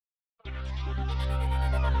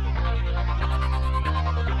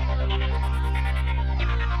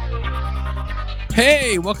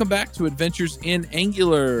Hey, welcome back to Adventures in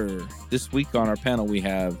Angular. This week on our panel, we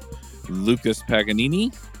have Lucas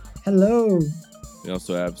Paganini. Hello. We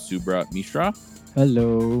also have Subrat Mishra.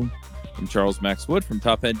 Hello. I'm Charles Max Wood from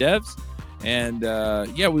Top End Devs. And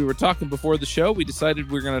we were talking before the show. We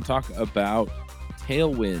decided we were going to talk about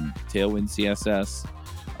Tailwind CSS.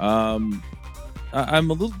 I'm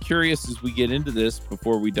a little curious as we get into this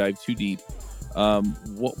before we dive too deep.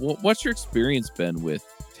 What's your experience been with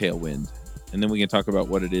Tailwind? And then we can talk about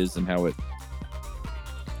what it is and how it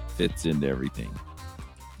fits into everything.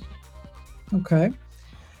 Okay.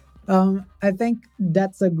 I think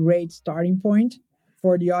that's a great starting point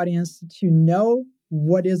for the audience to know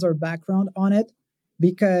what is our background on it,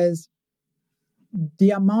 because the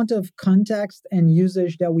amount of context and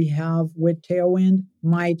usage that we have with Tailwind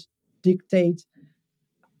might dictate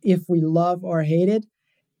if we love or hate it.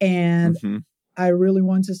 And I really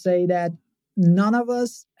want to say that none of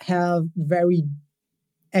us have very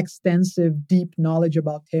extensive, deep knowledge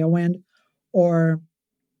about Tailwind or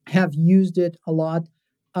have used it a lot.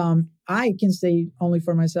 I can say only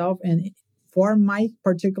for myself, and for my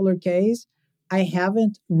particular case, I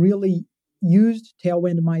haven't really used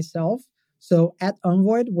Tailwind myself. So at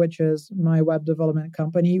Envoy, which is my web development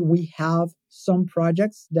company, we have some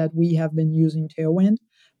projects that we have been using Tailwind.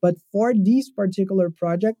 But for these particular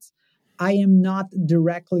projects, I am not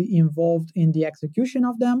directly involved in the execution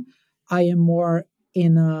of them. I am more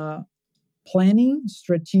in a planning,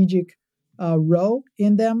 strategic role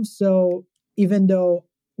in them. So even though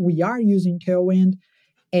we are using Tailwind,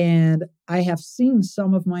 and I have seen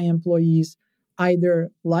some of my employees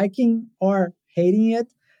either liking or hating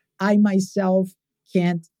it, I myself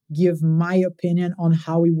can't give my opinion on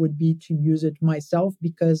how it would be to use it myself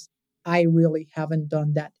because I really haven't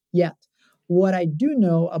done that yet. What I do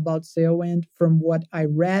know about Tailwind from what I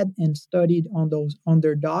read and studied on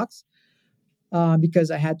their docs,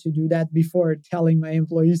 because I had to do that before telling my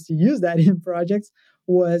employees to use that in projects,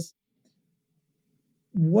 was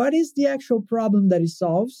what is the actual problem that it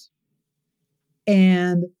solves?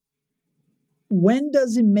 And when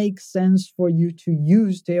does it make sense for you to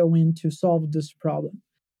use Tailwind to solve this problem?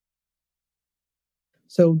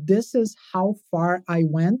 So this is how far I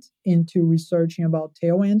went into researching about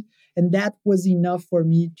Tailwind. And that was enough for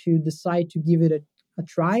me to decide to give it a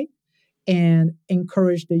try and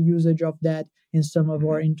encourage the usage of that in some of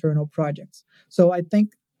our internal projects. So I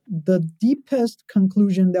think the deepest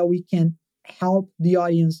conclusion that we can help the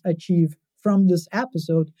audience achieve from this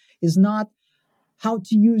episode is not how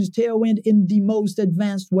to use Tailwind in the most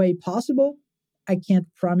advanced way possible. I can't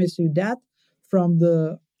promise you that from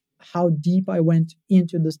the how deep I went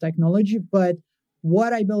into this technology, but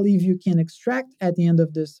what I believe you can extract at the end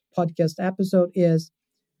of this podcast episode is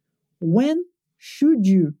when should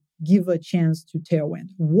you give a chance to Tailwind?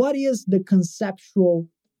 What is the conceptual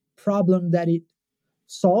problem that it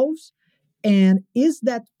solves? And is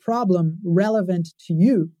that problem relevant to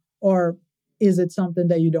you? Or is it something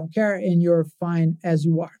that you don't care and you're fine as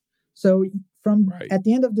you are? So at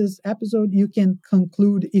the end of this episode, you can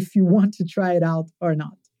conclude if you want to try it out or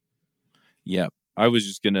not. Yeah, I was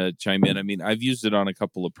just going to chime in. I mean, I've used it on a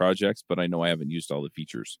couple of projects, but I know I haven't used all the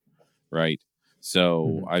features, right?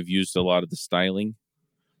 So I've used a lot of the styling,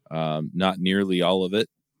 not nearly all of it.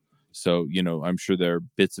 So, I'm sure there are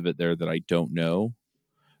bits of it there that I don't know.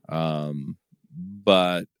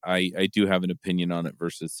 But I do have an opinion on it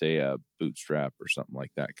versus, say, a Bootstrap or something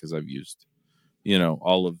like that, because I've used,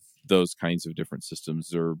 all of those kinds of different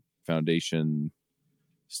systems or foundation,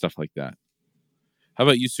 stuff like that. How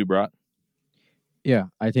about you, Subrat? Yeah,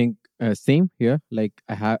 I think same here. Like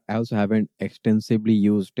I also haven't extensively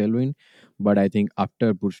used Tailwind, but I think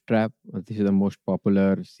after Bootstrap, this is the most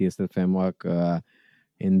popular CSS framework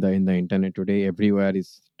in the internet today. Everywhere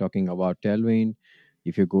is talking about Tailwind.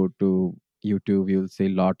 If you go to YouTube, you'll see a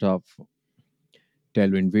lot of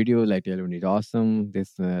Tailwind videos. Like Tailwind is awesome.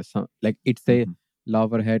 This like it's a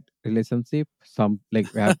love-or-hate relationship. Some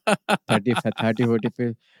like we have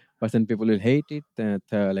 40% people will hate it.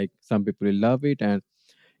 Like some people will love it, and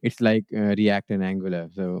it's like React and Angular.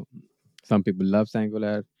 So some people love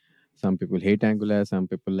Angular, some people hate Angular, some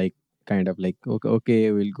people like kind of like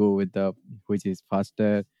okay, we'll go with the which is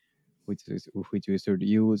faster, which we should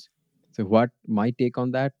use. So what my take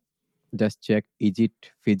on that? Just check, is it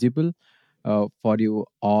feasible for you,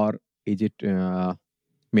 or is it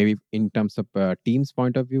maybe in terms of team's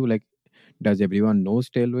point of view, like does everyone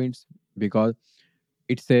knows Tailwinds? Because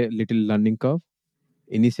it's a little learning curve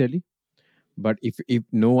initially, but if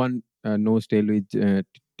no one knows Tailwind,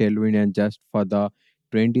 and just for the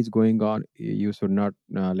trend is going on, you should not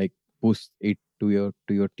like push it to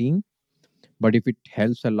your team. But if it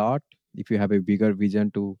helps a lot, if you have a bigger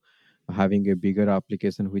vision to having a bigger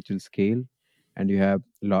application which will scale, and you have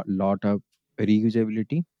lot of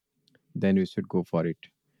reusability, then you should go for it.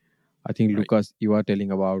 I think, Right. Lucas, you are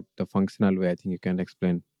telling about the functional way. I think you can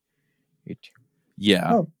explain it.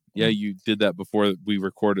 Yeah. Oh, Yeah, you did that before we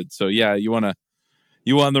recorded. So yeah, you want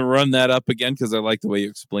to run that up again, because I like the way you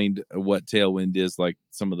explained what Tailwind is, like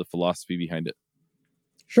some of the philosophy behind it.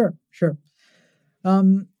 sure, sure.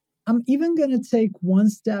 I'm even gonna take one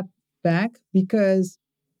step back because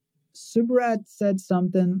Subrat said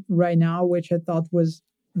something right now which I thought was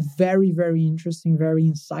very, very interesting, very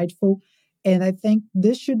insightful. And I think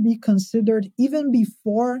this should be considered even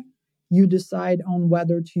before you decide on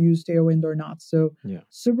whether to use Tailwind or not. So Yeah.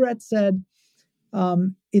 Subrat said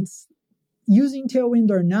it's using Tailwind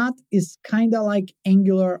or not is kind of like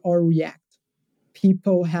Angular or React.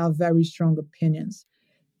 People have very strong opinions.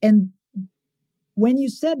 And when you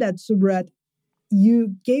said that, Subrat,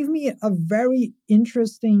 you gave me a very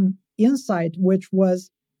interesting insight, which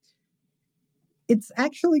was it's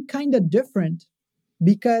actually kind of different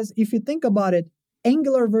because if you think about it,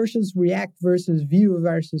 Angular versus React versus Vue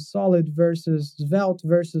versus Solid versus Svelte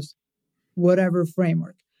versus whatever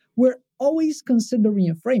framework, we're always considering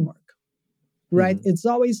a framework, right? Mhm. It's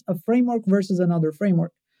always a framework versus another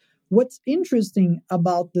framework. What's interesting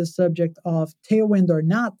about the subject of Tailwind or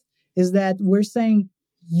not is that we're saying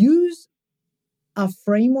use a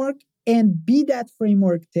framework and be that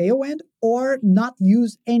framework Tailwind or not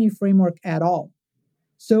use any framework at all.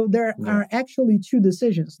 So there Yeah. are actually two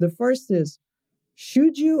decisions. The first is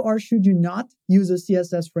should you or should you not use a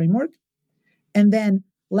CSS framework? And then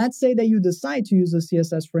let's say that you decide to use a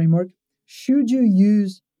CSS framework, should you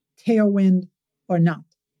use Tailwind or not?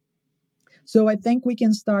 So I think we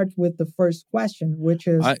can start with the first question, which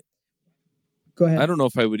is go ahead. I don't know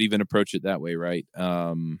if I would even approach it that way, right?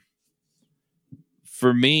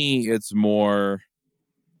 For me, it's more,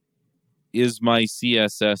 is my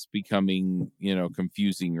CSS becoming,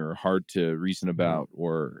 confusing or hard to reason about,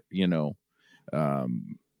 or,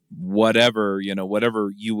 whatever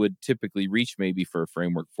you would typically reach maybe for a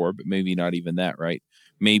framework for, but maybe not even that, right?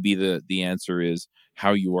 Maybe the answer is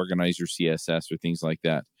how you organize your CSS or things like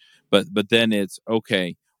that. But then it's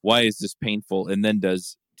okay, why is this painful? And then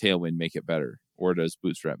does Tailwind make it better? Or does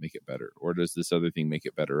Bootstrap make it better? Or does this other thing make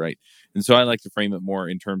it better, right? And so I like to frame it more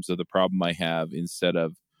in terms of the problem I have, instead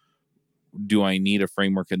of do I need a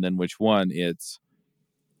framework and then which one. It's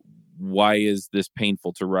why is this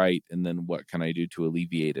painful to write, and then what can I do to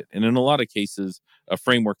alleviate it? And in a lot of cases, a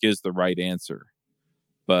framework is the right answer,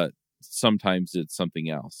 but sometimes it's something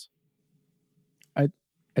else. I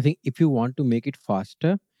I think if you want to make it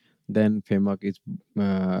faster, then framework is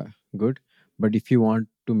uh, good. But if you want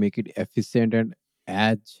to make it efficient and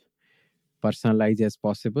as personalized as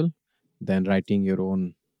possible, then writing your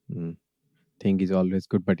own mm, thing is always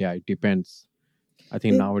good. But yeah, it depends. I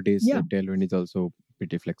think It, nowadays yeah, Tailwind is also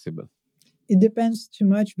pretty flexible. it depends too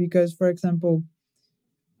much because, for example,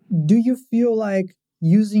 do you feel like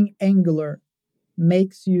using Angular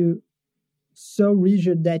makes you so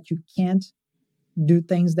rigid that you can't do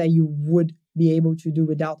things that you would be able to do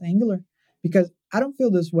without Angular? Because I don't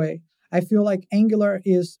feel this way. I feel like Angular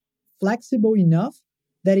is flexible enough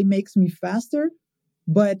that it makes me faster,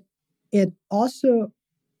 but it also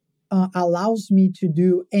allows me to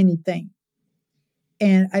do anything.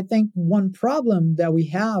 And I think one problem that we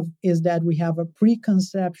have is that we have a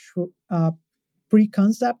preconcept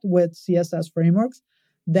with CSS frameworks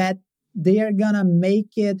that they are gonna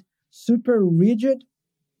make it super rigid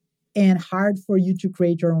and hard for you to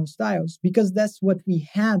create your own styles because that's what we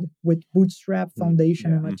had with Bootstrap,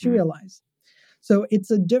 Foundation, Yeah. and Materialize. So it's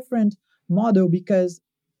a different model because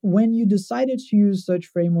when you decided to use such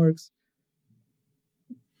frameworks,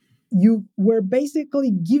 you were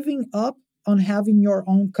basically giving up on having your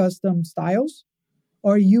own custom styles,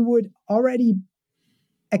 or you would already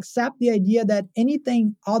accept the idea that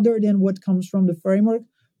anything other than what comes from the framework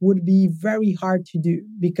would be very hard to do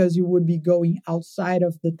because you would be going outside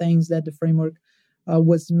of the things that the framework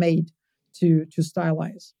was made to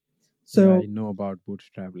stylize. Yeah, So I know about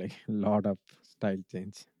Bootstrap, like a lot of style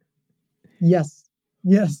change. yes,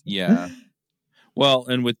 yes, Yeah. Well,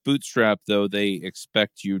 and with Bootstrap, though, they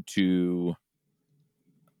expect you to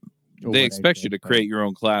Override their style. create your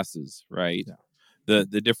own classes, right? Yeah.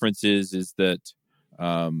 The difference is that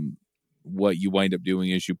what you wind up doing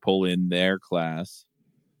is you pull in their class,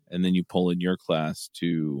 and then you pull in your class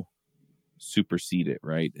to supersede it,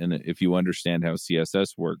 right? And if you understand how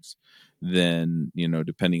CSS works, then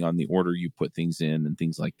depending on the order you put things in and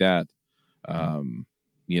things like that,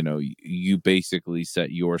 you basically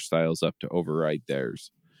set your styles up to override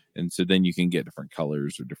theirs, and so then you can get different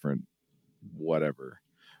colors or different whatever.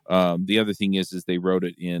 The other thing is they wrote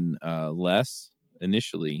it in less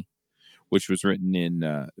initially, which was written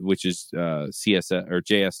in which is CSS or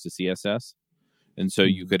JS to CSS, and so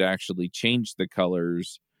you could actually change the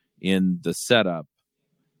colors in the setup,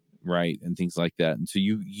 right, and things like that. And so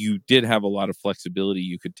you did have a lot of flexibility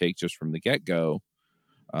you could take just from the get go.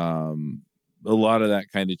 A lot of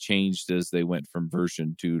that kind of changed as they went from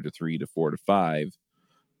version 2 to 3 to 4 to 5.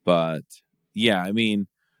 But yeah, I mean,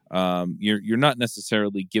 you're not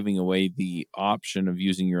necessarily giving away the option of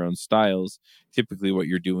using your own styles. Typically, what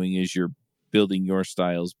you're doing is you're building your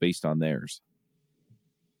styles based on theirs.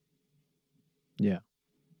 Yeah.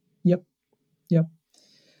 Yep.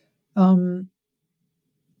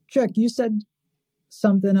 Chuck, you said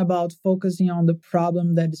something about focusing on the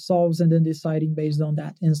problem that it solves and then deciding based on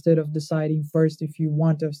that, instead of deciding first if you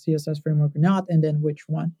want a CSS framework or not, and then which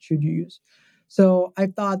one should you use. So I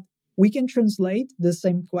thought we can translate the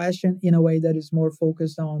same question in a way that is more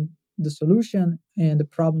focused on the solution and the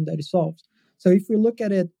problem that it solves. So if we look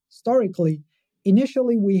at it historically,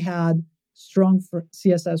 initially we had strong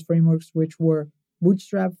CSS frameworks, which were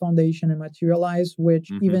Bootstrap, Foundation, and Materialize,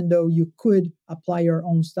 which even though you could apply your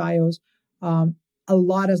own styles, a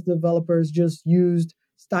lot of developers just used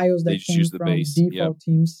styles that came from default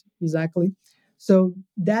teams. Exactly. So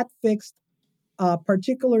that fixed a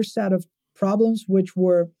particular set of problems, which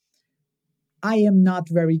were, I am not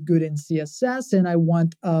very good in CSS and I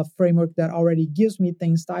want a framework that already gives me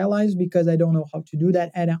things stylized because I don't know how to do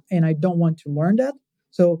that and I don't want to learn that.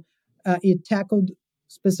 So it tackled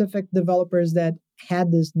specific developers that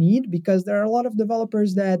had this need, because there are a lot of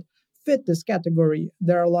developers that fit this category.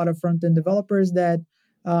 There are a lot of front-end developers that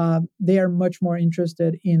they are much more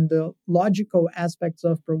interested in the logical aspects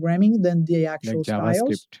of programming than the actual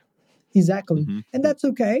styles. Exactly. And that's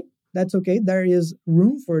okay. That's okay. There is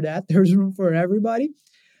room for that. There's room for everybody.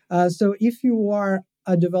 So if you are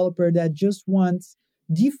a developer that just wants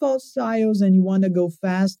default styles and you want to go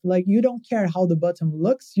fast, like you don't care how the button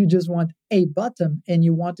looks, you just want a button and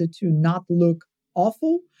you want it to not look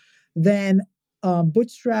awful, then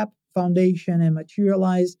Bootstrap, Foundation, and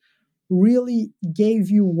Materialize really gave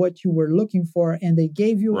you what you were looking for, and they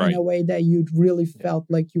gave you in a way that you really felt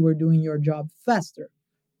like you were doing your job faster.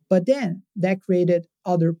 But then that created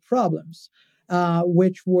other problems,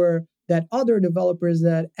 which were that other developers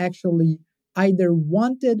that actually either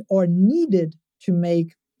wanted or needed to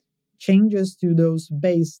make changes to those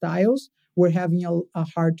base styles were having a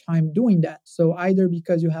hard time doing that. So either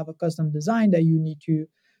because you have a custom design that you need to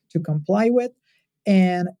comply with,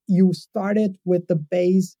 and you started with the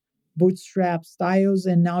base Bootstrap styles,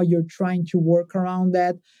 and now you're trying to work around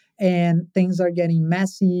that, and things are getting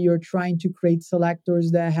messy. You're trying to create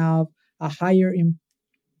selectors that have a higher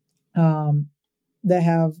a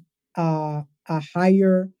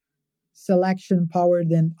higher selection power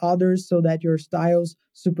than others, so that your styles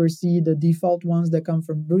supersede the default ones that come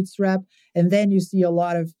from Bootstrap. And then you see a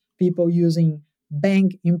lot of people using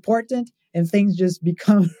bang important, and things just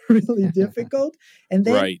become really difficult. And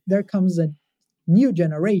then there comes a new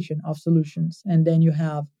generation of solutions. And then you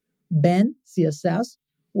have Ben CSS,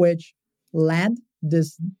 which led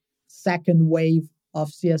this second wave of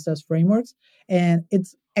CSS frameworks. And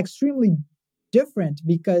it's extremely different,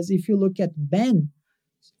 because if you look at Ben,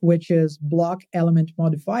 which is block element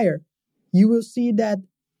modifier, you will see that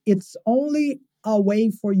it's only a way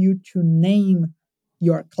for you to name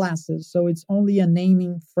your classes. So it's only a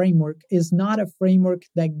naming framework. It's not a framework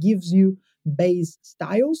that gives you base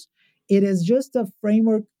styles. It is just a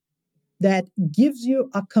framework that gives you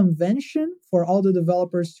a convention for all the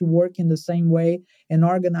developers to work in the same way and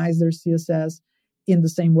organize their CSS in the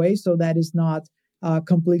same way, so that is not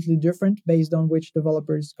completely different based on which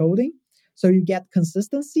developer is coding. So you get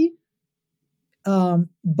consistency,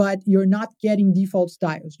 but you're not getting default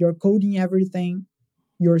styles. You're coding everything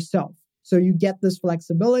yourself. So you get this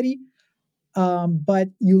flexibility, but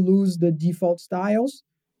you lose the default styles,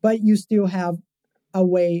 but you still have a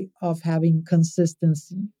way of having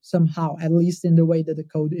consistency somehow, at least in the way that the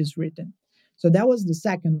code is written. So that was the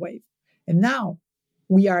second wave. And now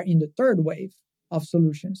we are in the third wave of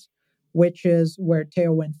solutions, which is where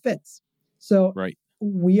Tailwind fits. So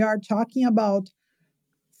we are talking about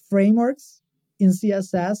frameworks in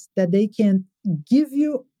CSS that they can give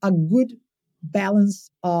you a good balance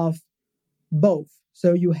of both.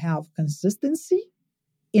 So you have consistency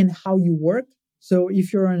in how you work. So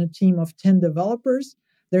if you're on a team of 10 developers,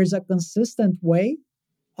 there's a consistent way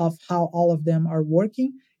of how all of them are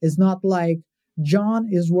working. It's not like John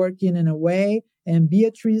is working in a way and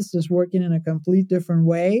Beatrice is working in a complete different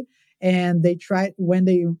way. And when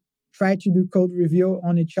they try to do code review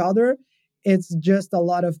on each other, it's just a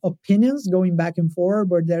lot of opinions going back and forth,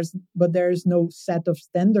 but there's no set of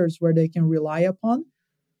standards where they can rely upon.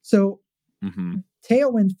 So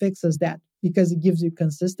Tailwind fixes that because it gives you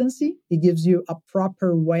consistency. It gives you a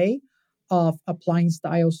proper way of applying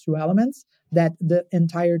styles to elements that the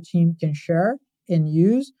entire team can share and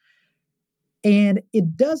use. And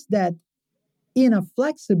it does that in a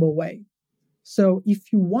flexible way. So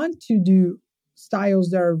if you want to do styles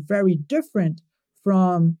that are very different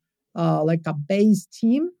from like a base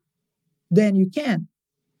theme, then you can.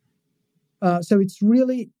 So it's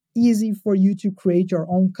really easy for you to create your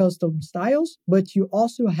own custom styles, but you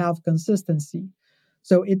also have consistency.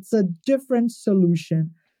 So it's a different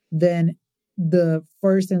solution than the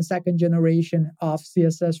first and second generation of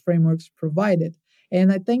CSS frameworks provided.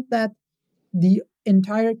 And I think that the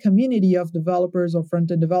entire community of developers or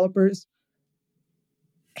front-end developers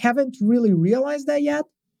haven't really realized that yet.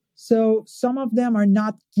 So some of them are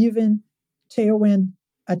not giving Tailwind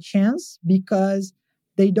a chance because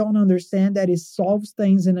they don't understand that it solves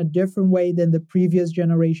things in a different way than the previous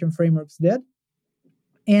generation frameworks did.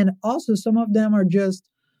 And also, some of them are just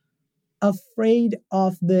afraid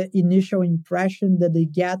of the initial impression that they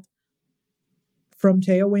get from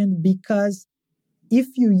Tailwind because if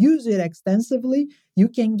you use it extensively, you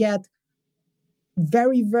can get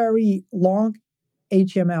very, very long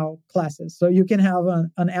HTML classes. So you can have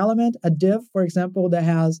an element, a div, for example, that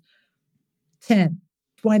has 10,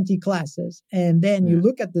 20 classes. And then you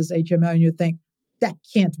look at this HTML and you think, that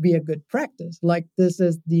can't be a good practice. Like, this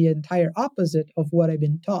is the entire opposite of what I've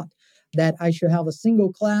been taught, that I should have a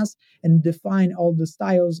single class and define all the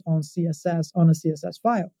styles on CSS on a CSS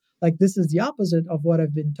file. Like, this is the opposite of what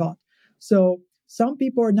I've been taught. So some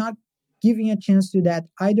people are not giving a chance to that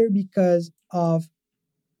either because of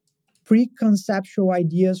preconceptual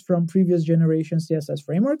ideas from previous generation CSS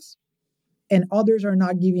frameworks, and others are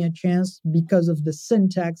not giving a chance because of the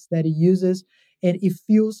syntax that it uses, and it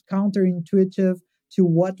feels counterintuitive to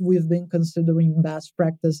what we've been considering best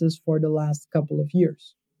practices for the last couple of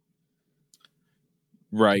years.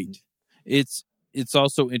 Right. It's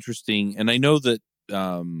also interesting, and I know that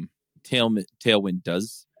Tailwind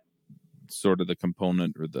does sort of the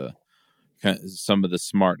component or the some of the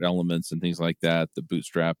smart elements and things like that. The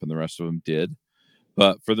Bootstrap and the rest of them did.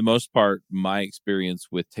 But for the most part, my experience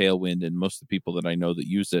with Tailwind and most of the people that I know that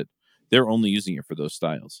use it, they're only using it for those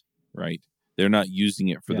styles, right? They're not using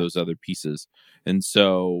it for those other pieces. And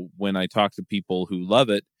so when I talk to people who love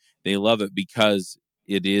it, they love it because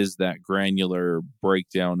it is that granular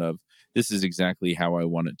breakdown of this is exactly how I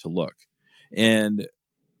want it to look. And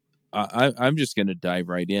I'm just going to dive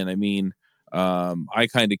right in. I mean, I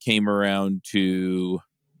kind of came around to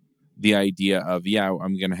the idea of,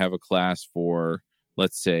 I'm going to have a class for,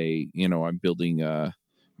 let's say, I'm building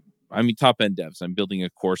top end devs. I'm building a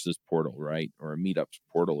courses portal, right? Or a meetups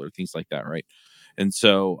portal or things like that, right? And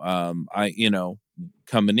so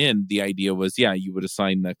coming in, the idea was, you would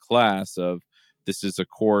assign the class of this is a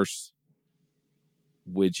course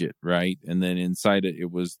widget, right? And then inside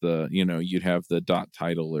it was the, you'd have the dot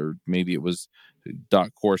title, or maybe it was dot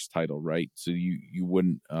course title, right? So you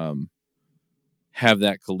wouldn't have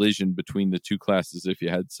that collision between the two classes if you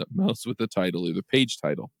had something else with the title or the page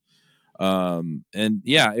title.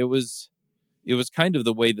 It was kind of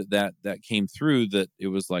the way that came through, that it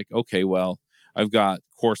was like, okay, well, I've got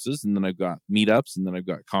courses, and then I've got meetups, and then I've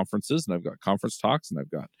got conferences, and I've got conference talks, and I've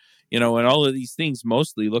got, and all of these things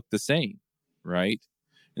mostly look the same, right?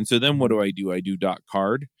 And so then what do? I do dot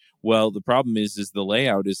card. Well, the problem is the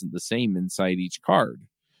layout isn't the same inside each card.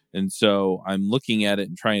 And so I'm looking at it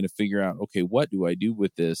and trying to figure out, okay, what do I do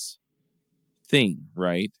with this thing,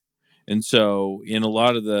 right? And so in a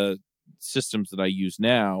lot of the systems that I use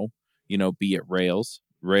now, be it Rails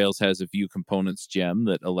has a view components gem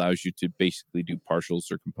that allows you to basically do partials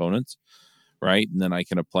or components, right? And then I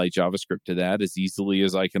can apply JavaScript to that as easily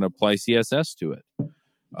as I can apply CSS to it.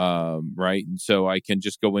 Right. And so I can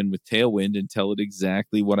just go in with Tailwind and tell it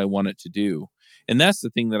exactly what I want it to do. And that's the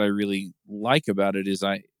thing that I really like about it, is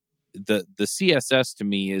the CSS to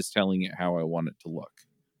me is telling it how I want it to look,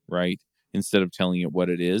 right? Instead of telling it what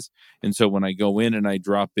it is. And so when I go in and I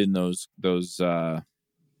drop in those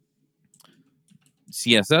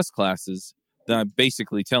CSS classes, then I'm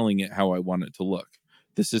basically telling it how I want it to look.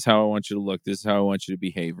 This is how I want you to look. This is how I want you to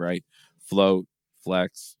behave, right? Float,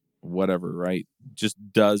 flex, whatever, right? Just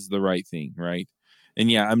does the right thing, right? And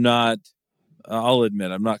I'll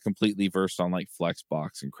admit, I'm not completely versed on like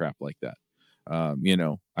Flexbox and crap like that.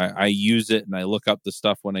 I use it and I look up the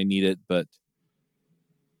stuff when I need it, but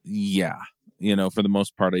for the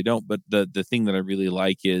most part I don't. But the thing that I really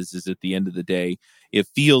like is at the end of the day, it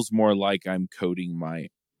feels more like I'm coding my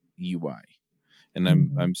UI. And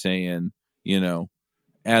Mhm. I'm saying,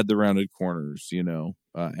 add the rounded corners,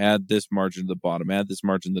 add this margin to the bottom, add this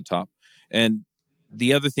margin to the top. And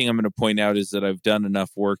the other thing I'm going to point out is that I've done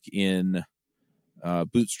enough work in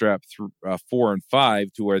Bootstrap 4 and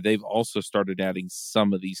 5 to where they've also started adding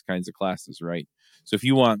some of these kinds of classes, right? So if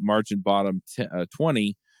you want margin bottom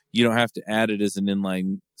 20, you don't have to add it as an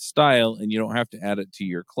inline style, and you don't have to add it to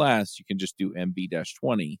your class. You can just do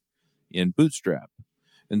MB-20 in Bootstrap.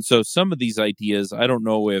 And so some of these ideas, I don't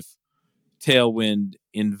know if Tailwind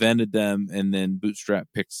invented them and then Bootstrap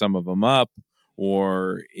picked some of them up,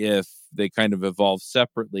 or if they kind of evolved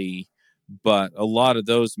separately. But a lot of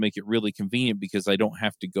those make it really convenient because I don't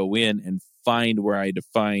have to go in and find where I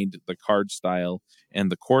defined the card style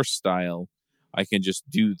and the course style. I can just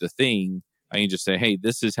do the thing. I can just say, hey,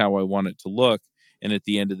 this is how I want it to look. And at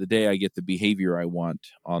the end of the day, I get the behavior I want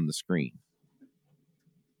on the screen.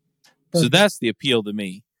 So Perfect. that's the appeal to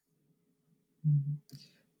me.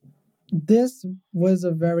 This was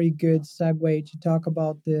a very good segue to talk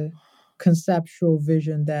about the conceptual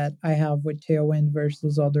vision that I have with Tailwind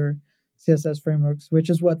versus other CSS frameworks, which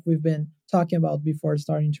is what we've been talking about before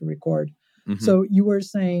starting to record. Mm-hmm. So you were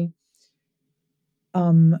saying,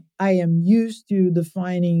 I am used to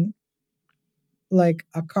defining like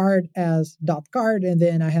a card as dot card, and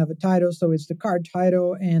then I have a title, so it's the card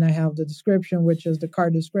title, and I have the description, which is the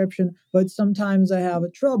card description. But sometimes I have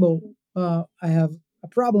I have a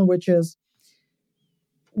problem, which is,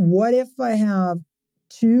 what if I have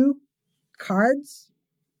two cards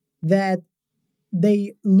that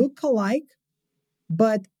they look alike,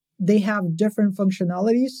 but they have different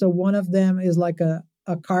functionalities? So one of them is like a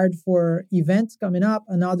card for events coming up,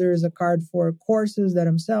 another is a card for courses that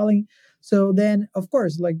I'm selling. So then, of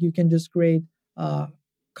course, like you can just create a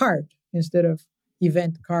card instead of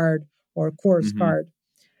event card or course card.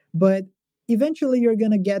 But eventually you're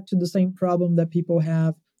going to get to the same problem that people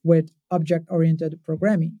have with object-oriented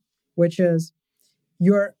programming, which is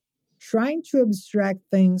you're trying to abstract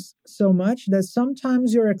things so much that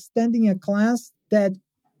sometimes you're extending a class that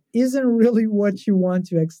isn't really what you want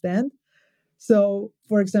to extend. So,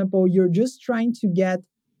 for example, you're just trying to get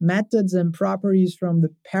methods and properties from the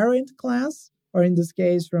parent class, or in this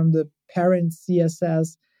case, from the parent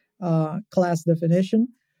CSS class definition,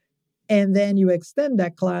 and then you extend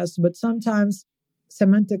that class. But sometimes,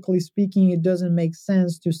 semantically speaking, it doesn't make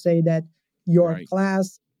sense to say that your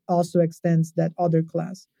class also extends that other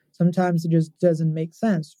class. Sometimes it just doesn't make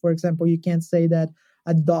sense. For example, you can't say that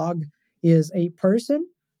a dog is a person,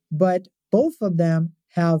 but both of them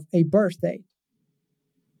have a birth date.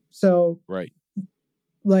 So,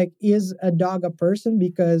 like, is a dog a person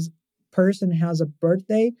because person has a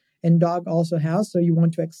birthday and dog also has? So you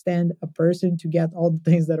want to extend a person to get all the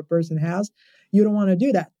things that a person has? You don't want to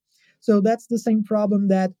do that. So that's the same problem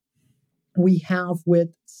that we have with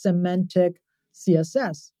semantic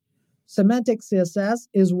CSS. Semantic CSS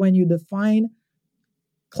is when you define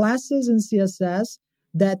classes in CSS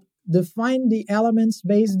that define the elements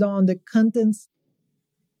based on the contents,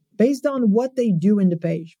 based on what they do in the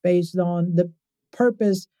page, based on the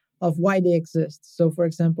purpose of why they exist. So, for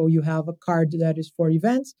example, you have a card that is for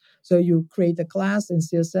events. So you create a class in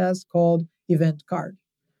CSS called event card.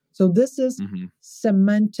 So this is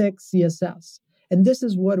semantic CSS. And this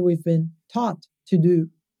is what we've been taught to do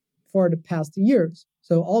for the past years.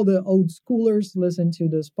 So all the old schoolers listen to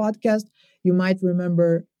this podcast. You might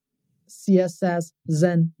remember CSS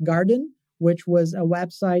Zen Garden, which was a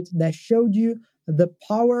website that showed you the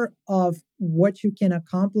power of what you can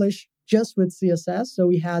accomplish just with CSS. So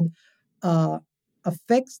we had a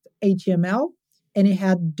fixed HTML, and it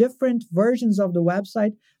had different versions of the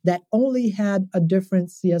website that only had a different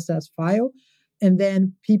CSS file. And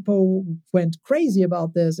then people went crazy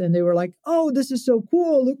about this, and they were like, oh, this is so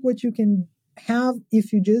cool. Look what you can have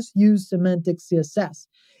if you just use semantic CSS.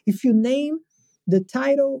 If you name the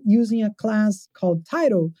title using a class called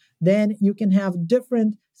title, then you can have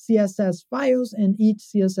different CSS files, and each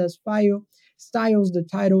CSS file styles the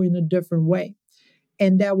title in a different way.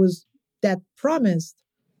 And that promise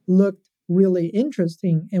looked really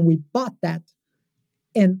interesting, and we bought that.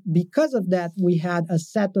 And because of that, we had a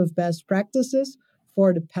set of best practices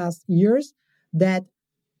for the past years that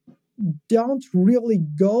don't really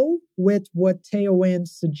go with what Tailwind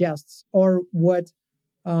suggests or what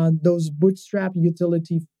those Bootstrap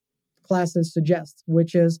utility classes suggest,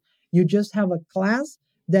 which is you just have a class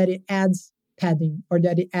that it adds padding or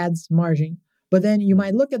that it adds margin. But then you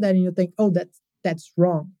might look at that and you think, oh, that's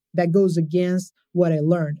wrong. That goes against what I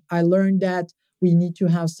learned. I learned that We need to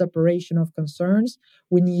have separation of concerns.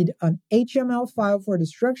 We need an HTML file for the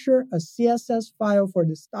structure, a CSS file for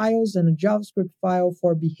the styles, and a JavaScript file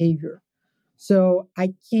for behavior. So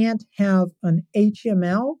I can't have an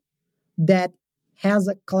HTML that has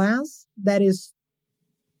a class that is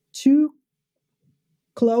too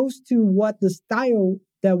close to what the style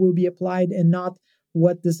that will be applied and not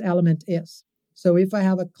what this element is. So if I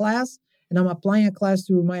have a class and I'm applying a class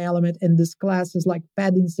to my element and this class is like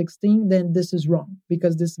padding 16, then this is wrong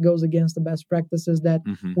because this goes against the best practices that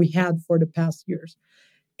we had for the past years.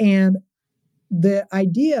 And the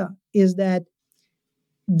idea is that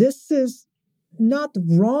this is not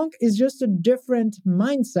wrong, it's just a different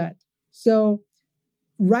mindset. So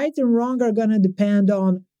right and wrong are going to depend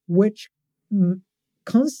on which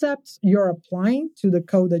concepts you're applying to the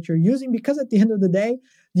code that you're using, because at the end of the day,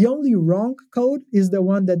 the only wrong code is the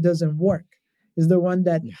one that doesn't work, is the one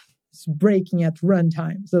that is breaking at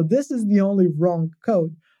runtime. So this is the only wrong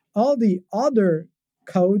code. All the other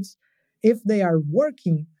codes, if they are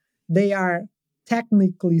working, they are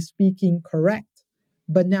technically speaking correct.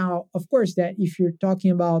 But now, of course, that if you're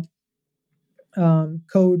talking about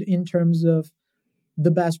code in terms of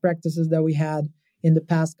the best practices that we had in the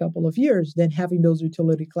past couple of years, then having those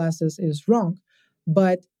utility classes is wrong.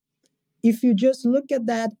 But if you just look at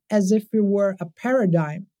that as if it were a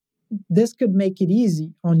paradigm, this could make it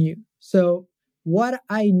easy on you. So what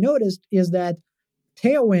I noticed is that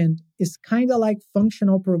Tailwind is kind of like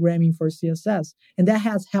functional programming for CSS. And that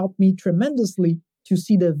has helped me tremendously to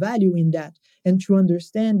see the value in that and to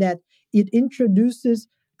understand that it introduces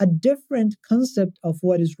a different concept of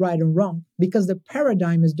what is right and wrong because the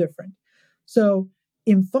paradigm is different. So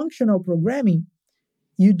in functional programming,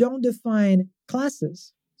 you don't define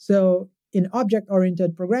classes. So in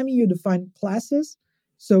object-oriented programming, you define classes.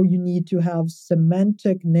 So you need to have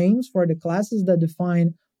semantic names for the classes that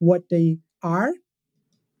define what they are.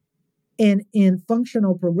 And in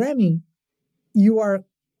functional programming, you are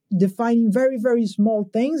defining very, very small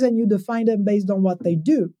things and you define them based on what they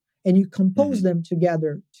do. And you compose them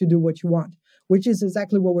together to do what you want, which is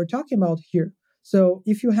exactly what we're talking about here. So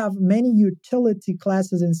if you have many utility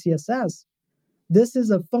classes in CSS, this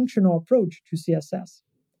is a functional approach to CSS.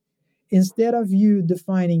 Instead of you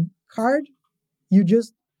defining card, you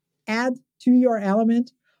just add to your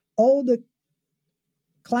element all the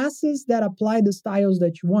classes that apply the styles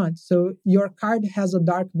that you want. So your card has a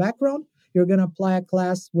dark background, you're going to apply a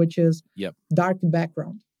class which is dark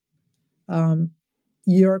background.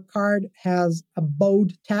 Your card has a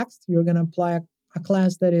bold text, you're going to apply a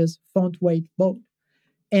class that is font weight bold.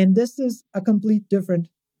 And this is a complete different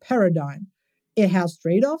paradigm. It has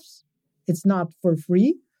trade-offs. It's not for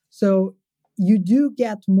free. So you do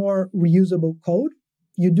get more reusable code.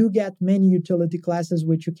 You do get many utility classes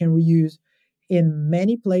which you can reuse in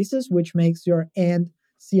many places, which makes your end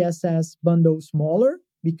CSS bundle smaller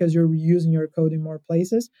because you're reusing your code in more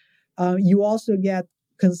places. You also get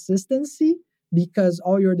consistency because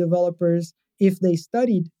all your developers, if they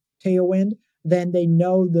studied Tailwind, then they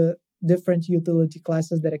know the different utility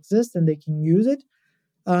classes that exist and they can use it.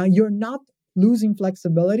 You're not losing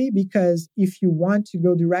flexibility because if you want to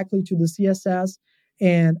go directly to the CSS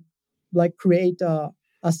and like create a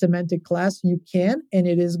semantic class, you can, and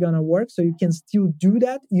it is going to work. So you can still do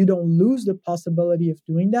that. You don't lose the possibility of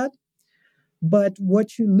doing that. But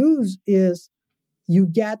what you lose is you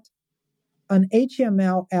get an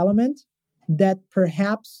HTML element that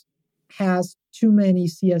perhaps has too many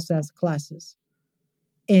CSS classes.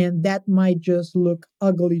 And that might just look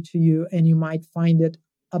ugly to you, and you might find it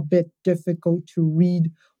a bit difficult to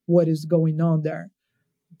read what is going on there.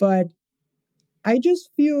 But I just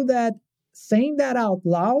feel that saying that out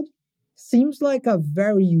loud seems like a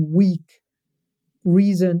very weak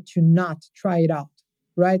reason to not try it out,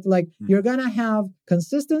 right? Like you're going to have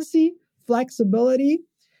consistency, flexibility,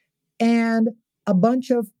 and a bunch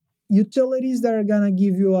of utilities that are going to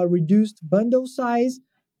give you a reduced bundle size.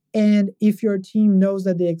 And if your team knows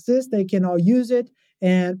that they exist, they can all use it.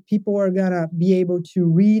 And people are going to be able to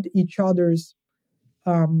read each other's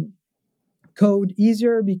code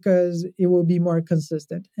easier because it will be more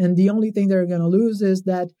consistent. And the only thing they're going to lose is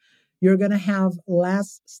that you're going to have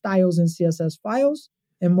less styles in CSS files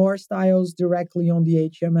and more styles directly on the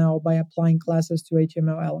HTML by applying classes to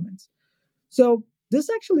HTML elements. So this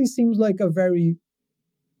actually seems like a very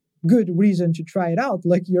good reason to try it out.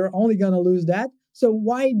 Like you're only going to lose that. So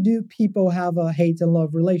why do people have a hate and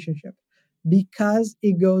love relationship? Because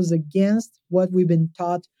it goes against what we've been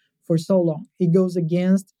taught for so long. It goes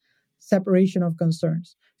against separation of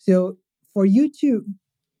concerns. So for you to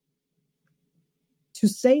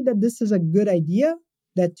say that this is a good idea,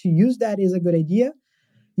 that to use that is a good idea,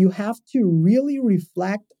 you have to really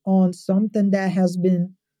reflect on something that has been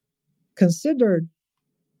considered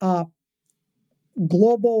a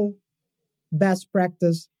global best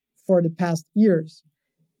practice for the past years.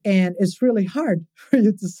 And it's really hard for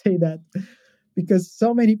you to say that because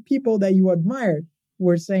so many people that you admired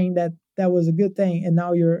were saying that that was a good thing. And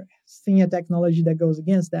now you're seeing a technology that goes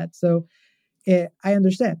against that. So I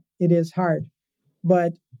understand it is hard.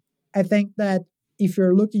 But I think that if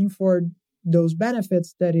you're looking for those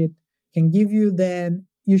benefits that it can give you, then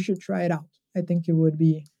you should try it out. I think it would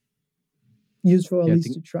be useful at Yeah, I least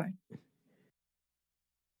think to try.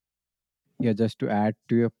 yeah. Just to add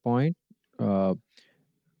to your point, uh,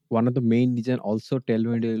 one of the main reason also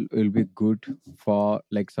Tailwind will be good for,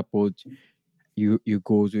 like, suppose you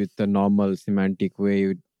goes with the normal semantic way,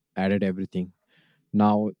 you added everything.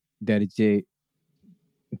 Now there is a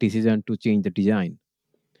decision to change the design,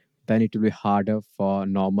 then it will be harder for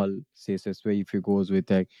normal CSS way. If you goes with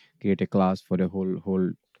a create a class for a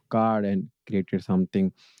whole card and created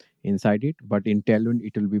something inside it, but in Tailwind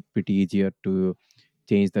it will be pretty easier to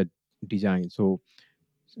change the design. So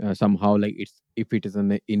somehow, like, it's if it is in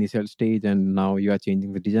the initial stage and now you are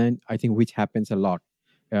changing the design, I think, which happens a lot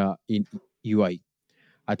in UI.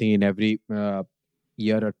 I think in every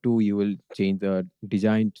year or two you will change the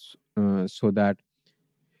design, so that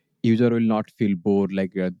user will not feel bored,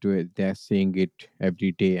 like they're seeing it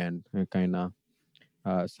every day, and kind of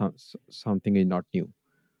something is not new.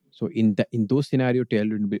 So in those scenario,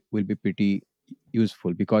 Tailwind will be pretty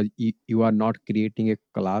useful, because you are not creating a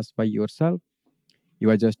class by yourself. You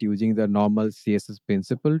are just using the normal CSS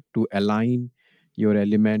principle to align your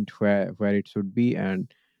element where it should be,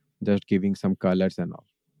 and just giving some colors and all.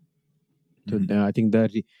 So I think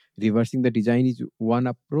the reversing the design is one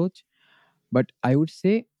approach. But I would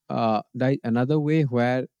say that another way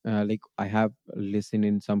where, like, I have listened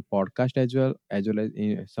in some podcast as well as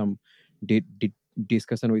in some did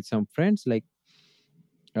discussion with some friends, like,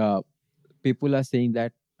 uh, people are saying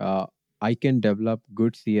that I can develop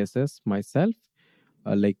good CSS myself.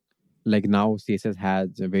 Like, now CSS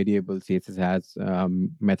has a variable, CSS has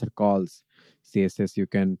method calls, CSS you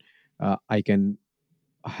can I can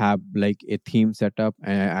have like a theme setup,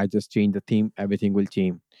 and I just change the theme, everything will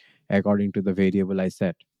change according to the variable I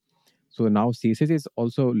set. So now CSS is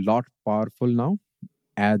also a lot powerful now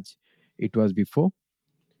as it was before.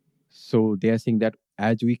 So they are saying that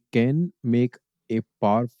as we can make a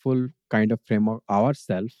powerful kind of framework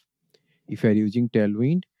ourselves, if we are using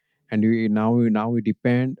Tailwind, and we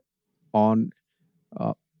depend on,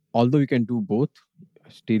 uh, although you can do both,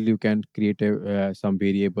 still you can create a some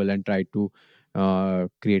variable and try to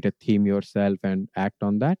create a theme yourself and act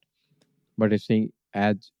on that. But it's saying,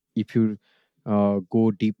 as if you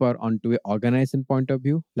go deeper onto a organization point of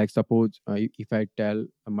view, like suppose if I tell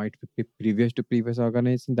might be previous to previous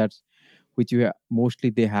organization, that's which you mostly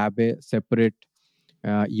they have a separate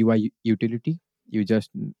UI utility. You just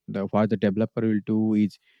what the developer will do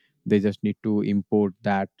is they just need to import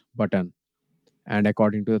that button, and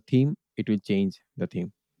according to the theme it will change the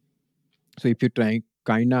theme. So if you're trying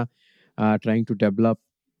to develop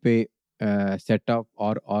a setup,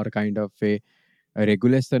 or kind of a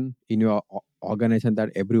regulation in your organization that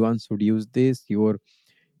everyone should use this, your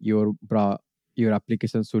your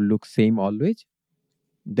application should look same always,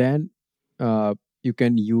 then you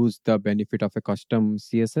can use the benefit of a custom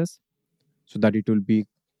CSS, so that it will be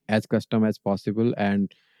as custom as possible,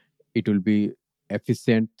 and it will be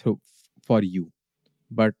efficient for you.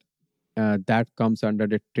 But that comes under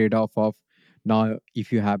the trade-off of, now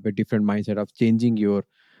if you have a different mindset of changing your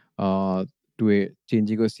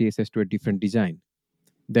changing your CSS to a different design,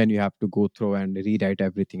 then you have to go through and rewrite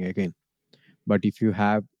everything again. But if you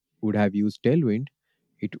have would have used Tailwind,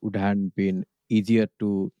 it would have been easier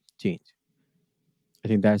to change. I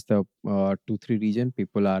think that's the 2 3 reason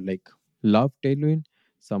people are like love Tailwind,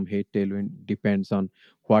 some hate Tailwind, depends on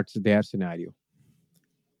what's their scenario.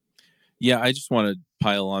 Yeah, I just want to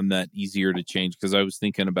pile on that easier to change, because I was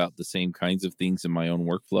thinking about the same kinds of things in my own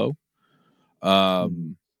workflow.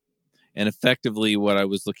 And effectively what I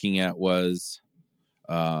was looking at was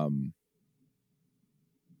a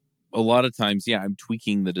lot of times, yeah, I'm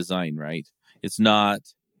tweaking the design, right? It's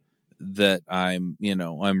not that I'm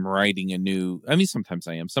writing a new, I mean, sometimes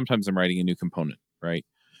I am, sometimes I'm writing a new component, right?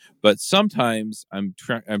 But sometimes I'm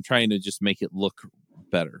trying to just make it look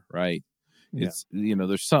better, right? Yeah. It's,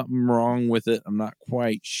 there's something wrong with it, I'm not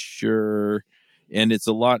quite sure, and it's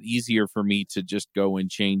a lot easier for me to just go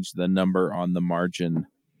and change the number on the margin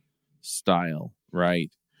style,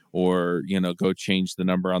 right? or go change the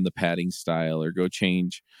number on the padding style, or go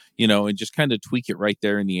change, and just kind of tweak it right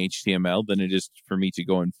there in the HTML, than it is for me to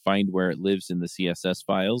go and find where it lives in the CSS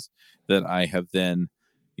files that I have then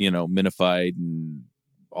minified and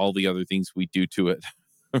all the other things we do to it.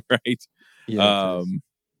 Right. Yes, yes. um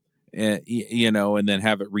and then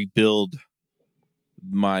have it rebuild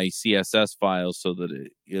my CSS files so that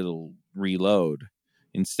it'll reload.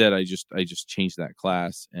 Instead, I just change that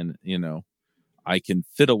class, and I can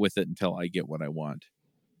fiddle with it until I get what I want.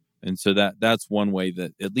 And so that's one way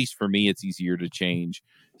that, at least for me, it's easier to change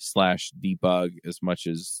slash debug as much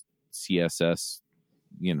as CSS,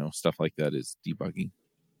 stuff like that is debugging.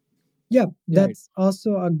 Yeah, Yeah, that's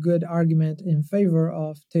also a good argument in favor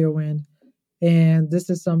of Tailwind. And this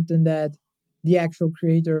is something that the actual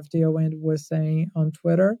creator of Tailwind was saying on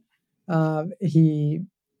Twitter. He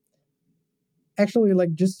actually,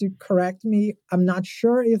 like, just to correct me, I'm not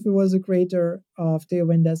sure if it was the creator of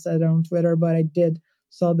Tailwind that said it on Twitter, but I did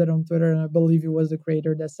saw that on Twitter, and I believe it was the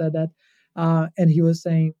creator that said that. And he was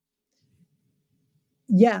saying,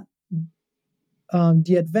 yeah,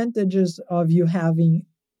 the advantages of you having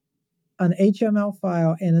an HTML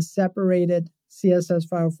file and a separated CSS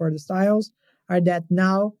file for the styles are that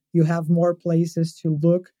now you have more places to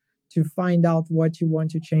look to find out what you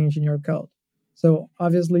want to change in your code. So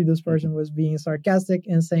obviously, this person was being sarcastic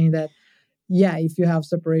and saying that, yeah, if you have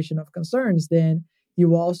separation of concerns, then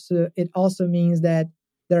it also means that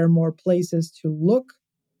there are more places to look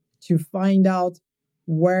to find out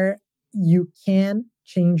where you can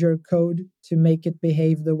change your code to make it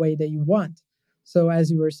behave the way that you want. So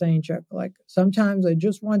as you were saying, Chuck, like sometimes I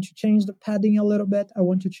just want to change the padding a little bit. I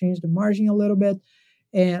want to change the margin a little bit,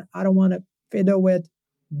 and I don't want to fiddle with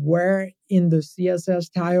where in the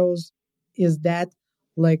CSS tiles is that,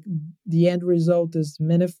 like, the end result is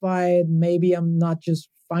minified. Maybe I'm not just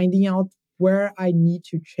finding out where I need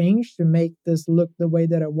to change to make this look the way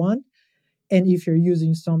that I want. And if you're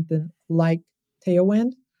using something like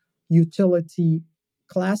Tailwind, utility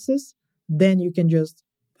classes, then you can just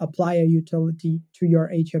apply a utility to your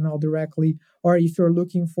HTML directly. Or if you're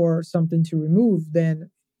looking for something to remove, then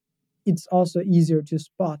it's also easier to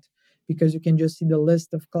spot because you can just see the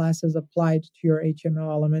list of classes applied to your HTML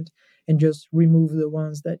element and just remove the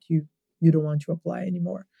ones that you don't want to apply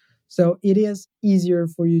anymore. So it is easier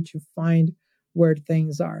for you to find where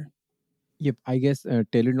things are. yep. I guess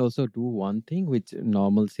Tailwind also do one thing which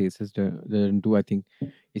normal CSS doesn't do. I think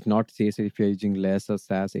it's not CSS if you're using less or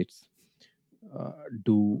SAS. It's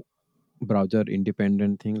do browser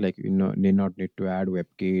independent thing, like need not need to add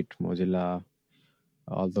WebKit, Mozilla,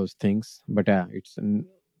 all those things. But yeah, it's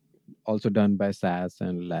also done by SAS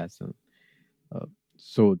and LAS. Uh,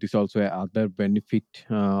 so this also a other benefit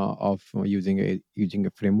of using a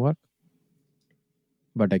framework.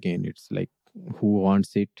 But again, it's like who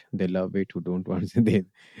wants it, they love it. Who don't want it, they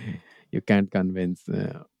you can't convince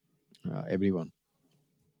everyone.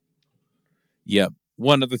 Yep.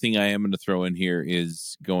 One other thing I am going to throw in here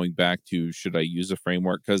is going back to, should I use a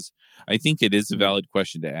framework? Because I think it is a valid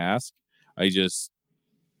question to ask. I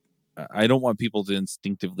don't want people to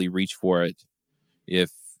instinctively reach for it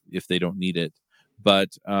if they don't need it.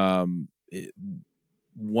 But one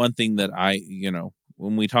thing that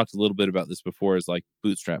when we talked a little bit about this before, is like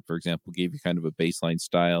Bootstrap, for example, gave you kind of a baseline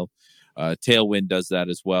style. Tailwind does that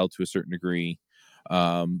as well to a certain degree.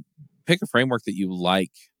 Pick a framework that you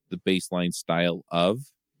like the baseline style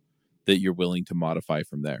of, that you're willing to modify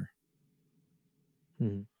from there.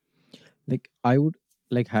 Mhm. Like I would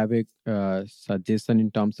like have a suggestion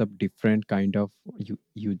in terms of different kind of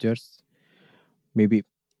users. Maybe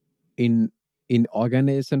in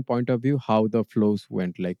organization point of view, how the flows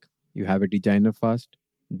went. Like you have a designer first,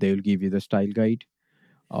 they will give you the style guide.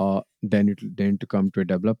 Then to come to a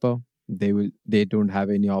developer, they don't have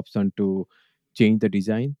any option to change the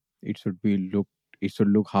design. It should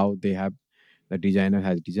look how they have the designer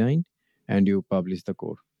has designed, and you publish the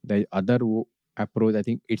code. The other approach, I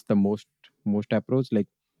think it's the most approach, like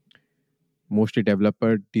mostly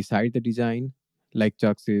developer decide the design, like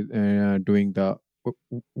Chuck's is doing the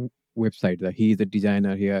website. That he is the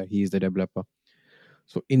designer here, he is the developer.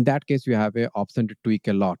 So in that case, you have a option to tweak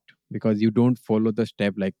a lot, because you don't follow the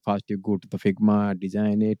step. Like first you go to the Figma,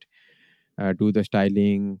 design it, do the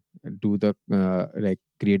styling, do the like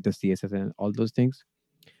create the CSS and all those things.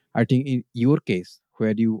 I think in your case,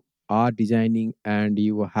 where you are designing and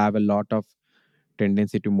you have a lot of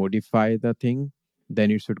tendency to modify the thing, then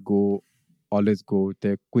you should always go with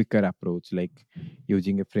a quicker approach, like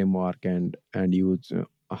using a framework and use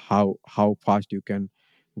how fast you can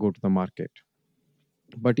go to the market.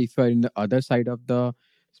 But if you're in the other side of the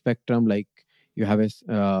spectrum, like you have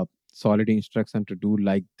a solid instruction to do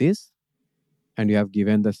like this, and you have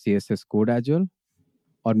given the CSS code as well,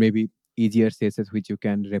 or maybe easier CSS which you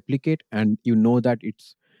can replicate, and you know that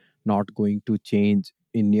it's not going to change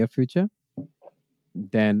in near future,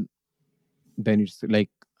 then it's like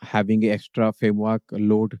having a extra framework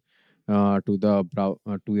load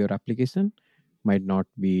to your application might not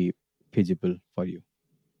be feasible for you.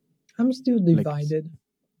 I'm still Like divided,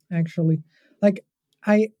 actually. Like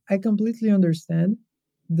I completely understand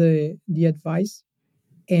the advice,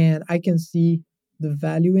 and I can see the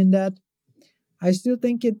value in that. I still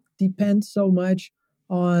think it depends so much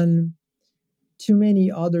on too many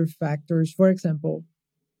other factors. For example,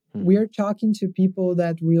 we mhm. are talking to people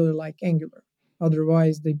that really like Angular.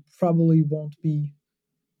 Otherwise, they probably won't be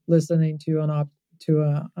listening to a Yeah, till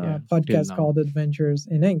podcast now. called Adventures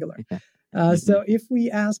in Angular. Yeah. So if we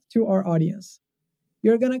ask to our audience,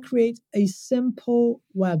 you're going to create a simple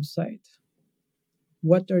website.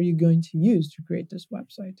 What are you going to use to create this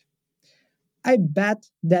website? I bet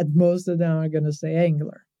that most of them are going to say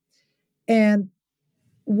Angular. And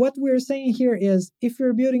what we're saying here is if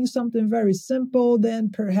you're building something very simple, then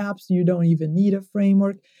perhaps you don't even need a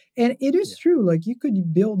framework. And it is Yeah. true, like you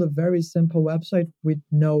could build a very simple website with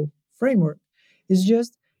no framework. It's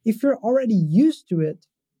just if you're already used to it,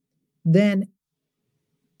 then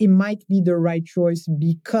it might be the right choice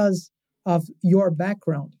because of your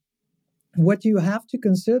background. What you have to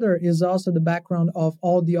consider is also the background of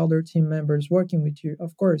all the other team members working with you,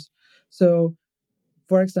 of course. So,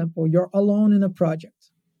 for example, you're alone in a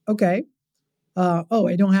project. Okay. Oh,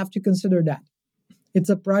 I don't have to consider that. It's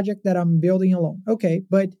a project that I'm building alone. Okay.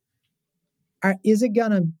 But is it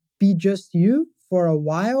going to be just you for a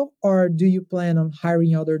while, or do you plan on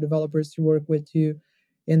hiring other developers to work with you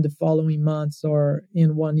in the following months or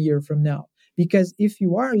in 1 year from now? Because if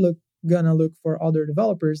you are going to look for other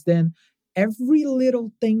developers, then every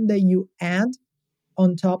little thing that you add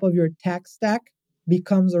on top of your tech stack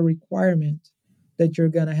becomes a requirement that you're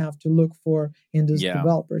going to have to look for in this Yeah.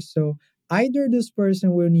 developer. So either this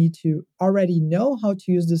person will need to already know how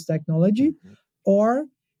to use this technology, Mhm. or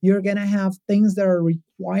you're going to have things that are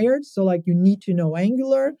required. So, like, you need to know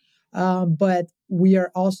Angular, but we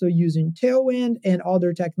are also using Tailwind and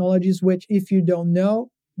other technologies, which, if you don't know,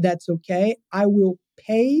 that's okay. I will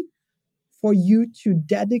pay for you to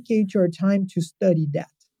dedicate your time to study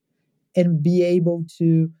that and be able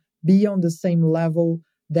to be on the same level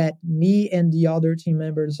that me and the other team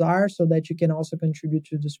members are, so that you can also contribute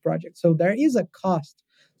to this project. So there is a cost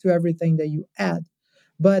to everything that you add,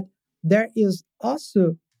 but there is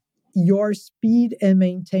also your speed and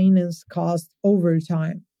maintenance cost over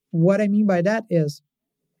time. What I mean by that is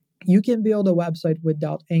you can build a website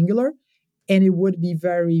without Angular, and it would be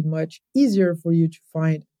very much easier for you to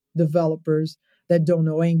find developers that don't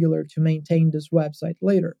know Angular to maintain this website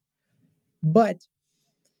later. But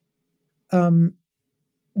um,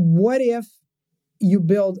 what if you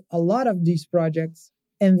build a lot of these projects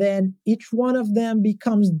and then each one of them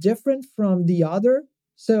becomes different from the other?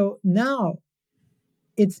 So now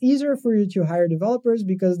it's easier for you to hire developers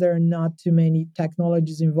because there are not too many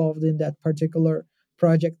technologies involved in that particular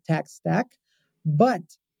project tech stack. But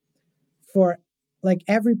for like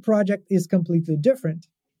every project is completely different.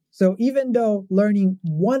 So even though learning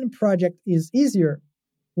one project is easier,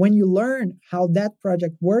 when you learn how that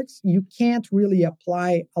project works, you can't really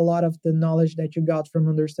apply a lot of the knowledge that you got from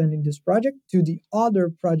understanding this project to the other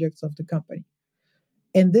projects of the company.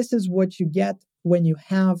 And this is what you get when you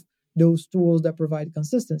have those tools that provide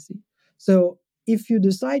consistency. So if you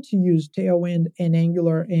decide to use Tailwind and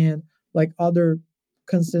Angular and like other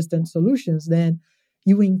consistent solutions, then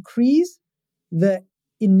you increase the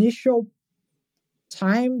initial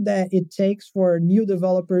time that it takes for new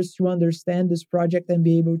developers to understand this project and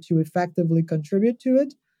be able to effectively contribute to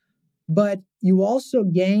it. But you also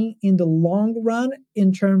gain in the long run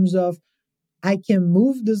in terms of I can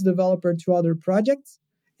move this developer to other projects,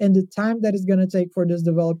 and the time that is going to take for this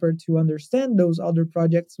developer to understand those other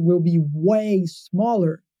projects will be way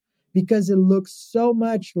smaller because it looks so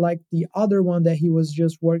much like the other one that he was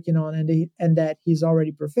just working on and that he's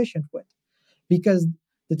already proficient with. Because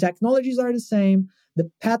the technologies are the same, the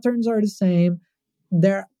patterns are the same,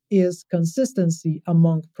 there is consistency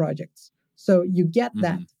among projects. So you get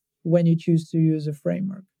that when you choose to use a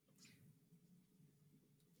framework.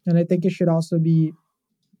 And I think it should also be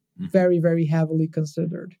very, very heavily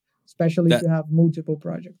considered, especially if That you have multiple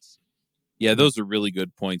projects. Yeah, those are really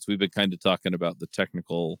good points. We've been kind of talking about the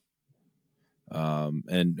technical and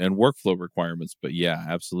workflow requirements, but yeah,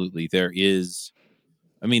 absolutely. There is,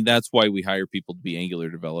 I mean, that's why we hire people to be Angular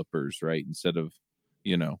developers, right? Instead of,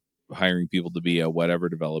 you know, hiring people to be a whatever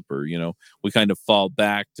developer. We kind of fall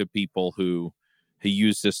back to people who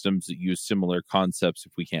use systems that use similar concepts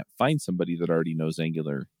if we can't find somebody that already knows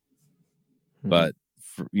Angular. But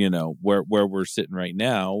where we're sitting right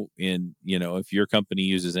now, if your company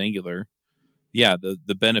uses Angular,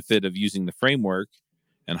 the benefit of using the framework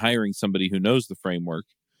and hiring somebody who knows the framework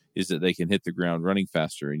is that they can hit the ground running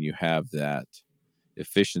faster, and you have that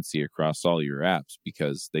efficiency across all your apps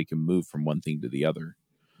because they can move from one thing to the other.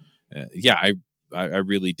 I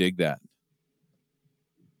really dig that.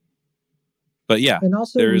 But And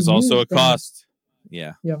also there is also a reuse them. cost.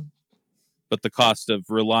 Yeah. But the cost of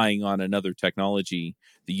relying on another technology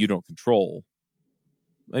that you don't control.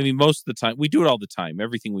 I mean, most of the time, we do it all the time.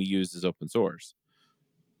 Everything we use is open source,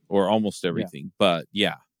 or almost everything. But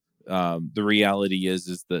the reality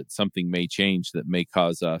is that something may change that may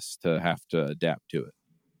cause us to have to adapt to it.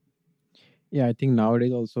 Yeah, I think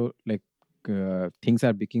nowadays also like things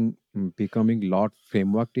are becoming lot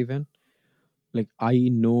framework driven. Like I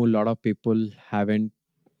know a lot of people haven't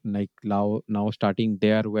like now starting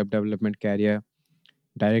their web development career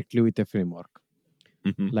directly with a framework.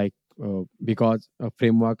 Like because a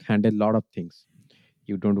framework handle a lot of things.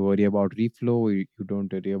 You don't worry about reflow. You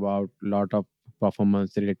don't worry about a lot of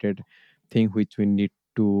performance related thing which we need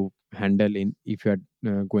to handle in if you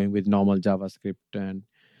are going with normal JavaScript and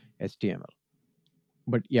HTML.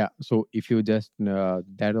 But so if you just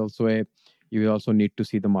that also you also need to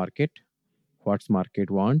see the market, what's market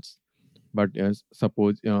wants. But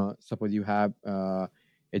suppose you have a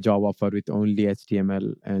job offer with only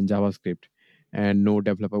HTML and JavaScript, and no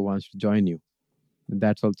developer wants to join you.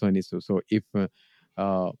 That's also an issue. So if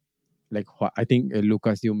like I think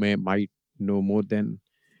Lucas, you might know more than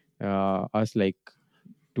us, like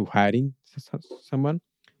to hiring someone.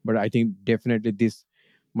 But I think definitely this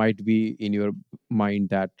might be in your mind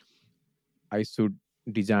that I should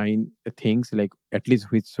design things like at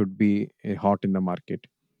least which should be hot in the market.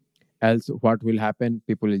 Else, what will happen?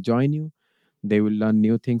 People will join you, they will learn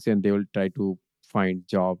new things, and they will try to find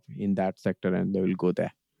job in that sector, and they will go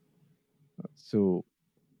there. So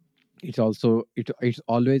it's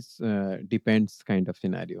always depends kind of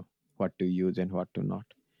scenario what to use and what to not.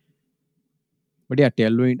 But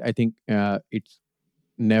Tailwind, I think it's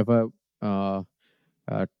never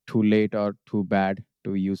too late or too bad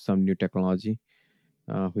to use some new technology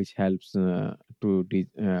which helps to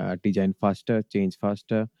design faster, change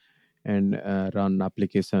faster, and run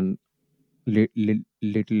application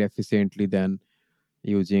little efficiently than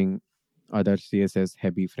using other CSS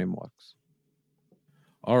heavy frameworks.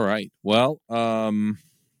 All right. Well,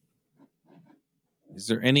 is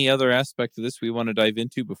there any other aspect of this we want to dive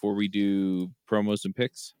into before we do promos and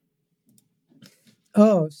picks?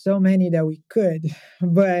 Oh, so many that we could,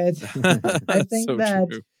 but I think so that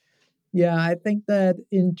true. I think that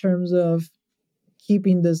in terms of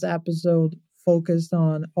keeping this episode focused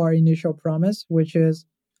on our initial promise, which is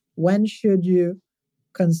when should you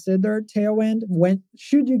consider Tailwind? When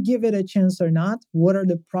should you give it a chance or not? What are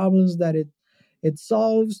the problems that it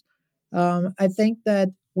solves? I think that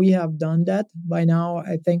we have done that by now.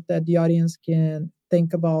 I think that the audience can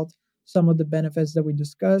think about some of the benefits that we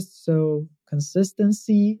discussed. So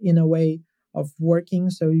consistency in a way of working.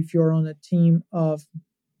 So if you're on a team of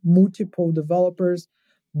multiple developers,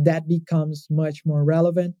 that becomes much more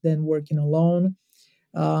relevant than working alone.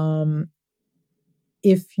 Um,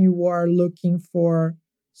 if you are looking for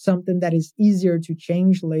something that is easier to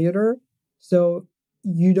change later, so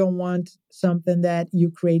you don't want something that you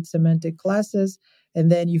create semantic classes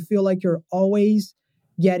and then you feel like you're always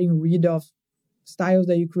getting rid of styles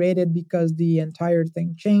that you created because the entire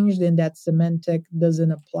thing changed and that semantic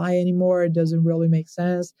doesn't apply anymore. It doesn't really make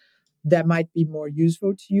sense. That might be more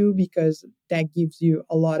useful to you because that gives you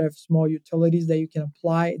a lot of small utilities that you can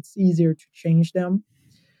apply. It's easier to change them.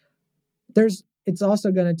 It's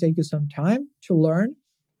also going to take you some time to learn.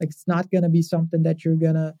 Like it's not going to be something that you're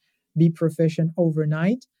going to be proficient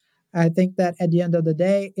overnight. I think that at the end of the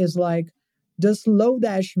day is like, does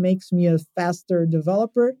Lodash makes me a faster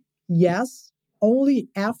developer? Yes, only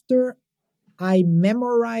after I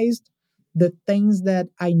memorized the things that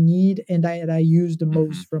I need and that I use the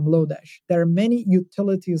most from Lodash. There are many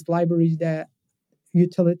utility libraries that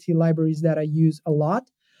I use a lot,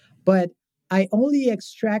 but I only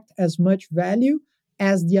extract as much value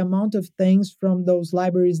as the amount of things from those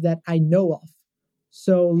libraries that I know of.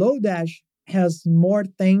 So Lodash has more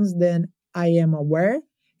things than I am aware.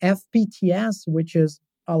 FPTS, which is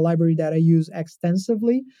a library that I use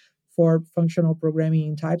extensively for functional programming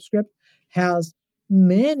in TypeScript, has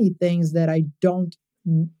many things that I don't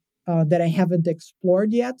that I haven't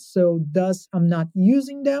explored yet. So thus I'm not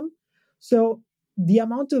using them. So the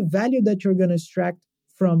amount of value that you're going to extract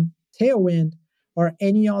from Tailwind or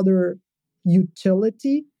any other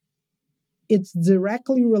utility, it's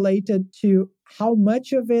directly related to how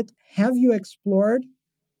much of it have you explored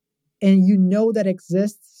and you know that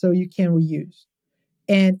exists so you can reuse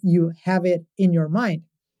and you have it in your mind.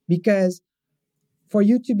 Because for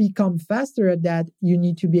you to become faster at that, you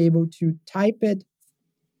need to be able to type it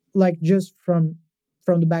like just from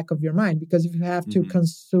the back of your mind. Because if you have to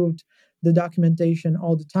consult the documentation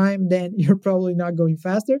all the time, then you're probably not going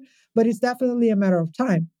faster. But it's definitely a matter of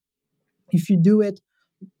time. If you do it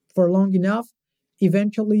for long enough,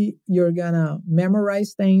 eventually you're gonna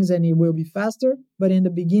memorize things and it will be faster. But in the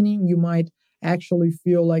beginning, you might actually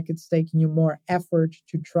feel like it's taking you more effort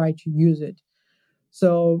to try to use it.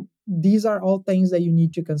 So these are all things that you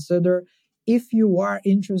need to consider. If you are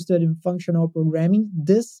interested in functional programming,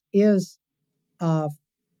 this is a,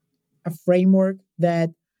 a framework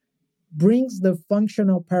that brings the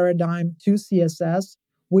functional paradigm to CSS,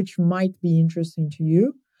 which might be interesting to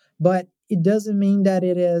you, but it doesn't mean that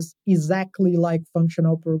it is exactly like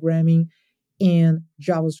functional programming in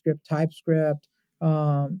JavaScript, TypeScript,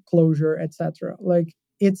 Clojure, etc. Like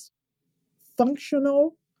it's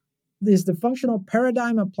functional, is the functional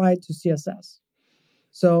paradigm applied to CSS.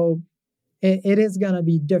 So it is going to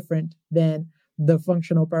be different than the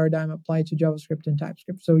functional paradigm applied to JavaScript and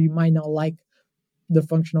TypeScript. So you might not like the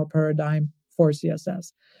functional paradigm for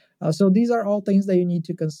CSS. So these are all things that you need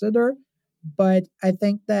to consider. But I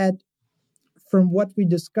think that from what we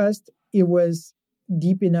discussed, it was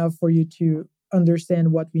deep enough for you to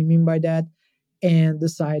understand what we mean by that and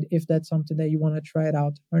decide if that's something that you want to try it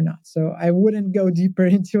out or not. So I wouldn't go deeper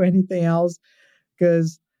into anything else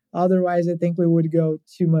because otherwise I think we would go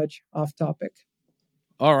too much off topic.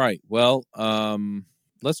 All right. Well,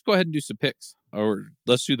 let's go ahead and do some picks, or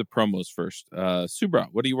let's do the promos first. Subra,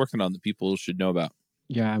 what are you working on that people should know about?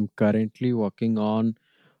 Yeah, I'm currently working on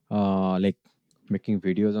like making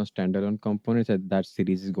videos on standalone components. That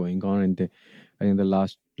series is going on, and I think the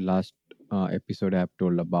last episode I have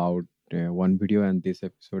told about one video, and this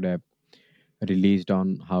episode I have released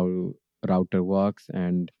on how router works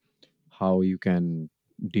and how you can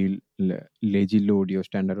lazy load your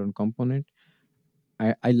standalone component.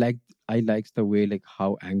 I like I likes the way like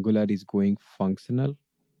how Angular is going functional.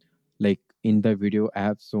 Like in the video I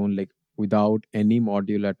have shown like without any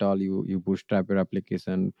module at all, you bootstrap your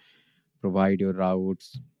application, provide your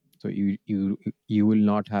routes. So you will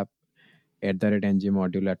not have at the red ng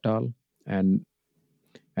module at all. And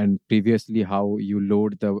previously how you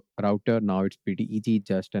load the router, now it's pretty easy,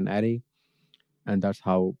 just an array. And that's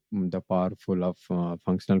how the powerful of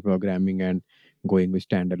functional programming and going with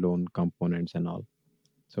standalone components and all.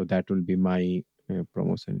 So that will be my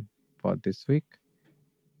promotion for this week.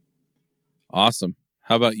 Awesome.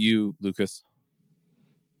 How about you, Lucas?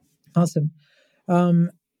 Awesome.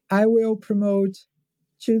 I will promote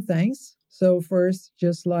two things. So first,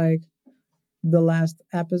 just like the last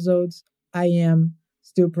episodes, I am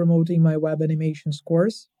still promoting my web animations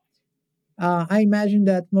course. I imagine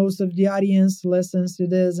that most of the audience listens to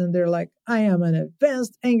this and they're like, I am an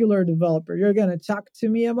advanced Angular developer. You're going to talk to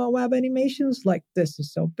me about web animations? Like, this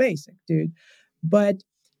is so basic, dude. But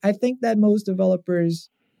I think that most developers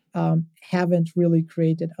haven't really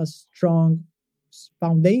created a strong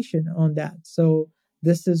foundation on that. So,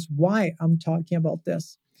 this is why I'm talking about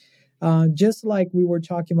this. Just like we were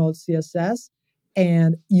talking about CSS,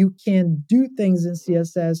 and you can do things in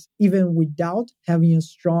CSS even without having a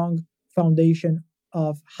strong foundation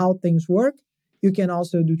of how things work. You can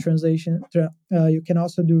also do you can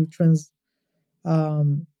also do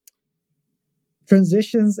um,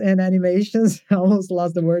 transitions and animations. I almost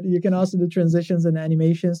lost the word. You can also do transitions and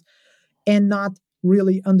animations and not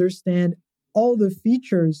really understand all the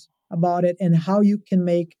features about it and how you can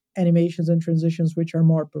make animations and transitions which are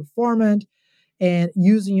more performant and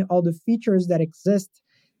using all the features that exist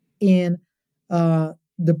in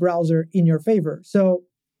the browser in your favor. So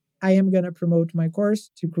I am going to promote my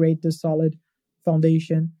course to create the solid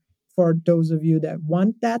foundation for those of you that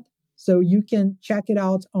want that. So you can check it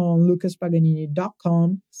out on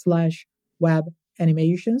lucaspaganini.com/web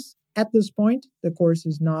animations. At this point, the course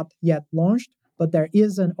is not yet launched, but there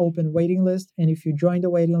is an open waiting list. And if you join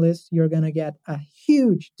the waiting list, you're going to get a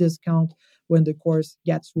huge discount when the course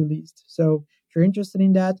gets released. So if you're interested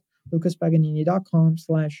in that,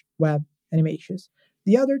 lucaspaganini.com/web animations.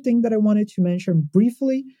 The other thing that I wanted to mention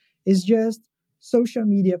briefly is just social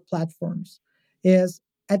media platforms. Is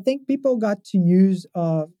I think people got to use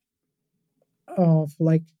of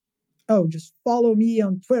like, oh, just follow me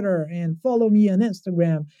on Twitter and follow me on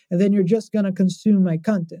Instagram, and then you're just gonna consume my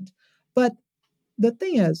content. But the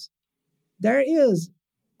thing is, there is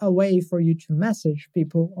a way for you to message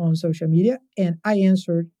people on social media, and I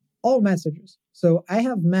answered all messages. So I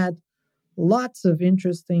have met lots of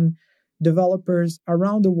interesting developers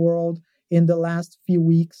around the world in the last few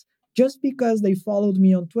weeks just because they followed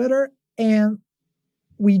me on Twitter and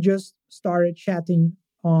we just started chatting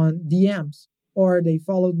on DMs, or they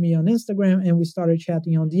followed me on Instagram and we started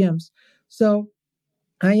chatting on DMs. So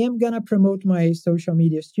I am going to promote my social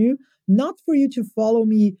medias too, not for you to follow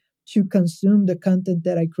me to consume the content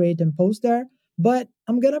that I create and post there, but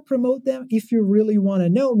I'm going to promote them if you really want to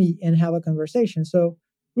know me and have a conversation. So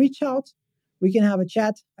reach out. We can have a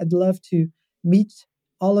chat. I'd love to meet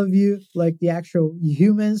all of you, like the actual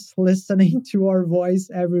humans listening to our voice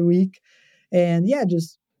every week. And yeah,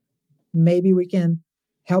 just maybe we can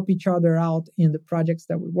help each other out in the projects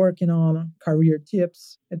that we're working on, career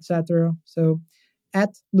tips, etc. So at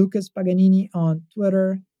Lucas Paganini on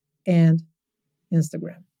Twitter and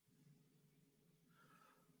Instagram.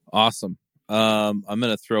 Awesome. I'm going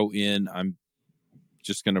to throw in, I'm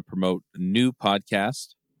just going to promote a new podcast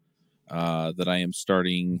that I am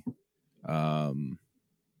starting. I'm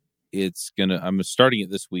starting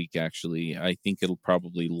it this week, actually. I think it'll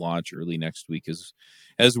probably launch early next week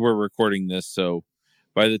as we're recording this. So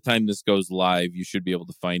by the time this goes live, you should be able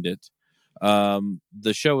to find it.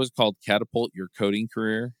 The show is called Catapult Your Coding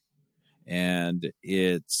Career, and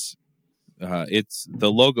it's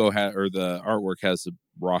the logo or the artwork has a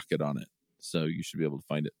rocket on it, so you should be able to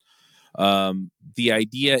find it. The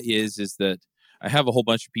idea is that I have a whole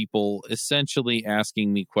bunch of people essentially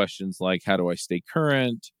asking me questions like, how do I stay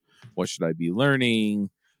current? What should I be learning?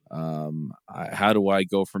 How do I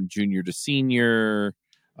go from junior to senior?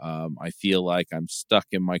 I feel like I'm stuck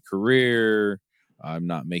in my career. I'm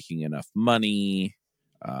not making enough money.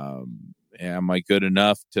 Am I good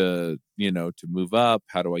enough to move up?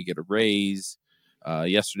 How do I get a raise?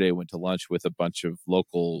 Yesterday I went to lunch with a bunch of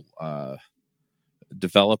local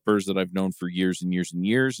developers that I've known for years and years and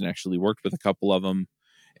years, and actually worked with a couple of them.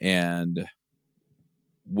 And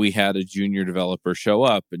we had a junior developer show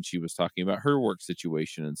up, and she was talking about her work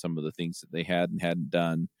situation and some of the things that they had and hadn't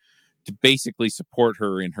done to basically support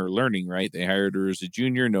her in her learning, right? They hired her as a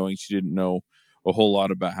junior knowing she didn't know a whole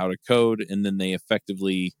lot about how to code, and then they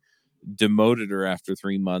effectively demoted her after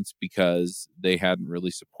 3 months because they hadn't really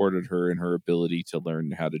supported her in her ability to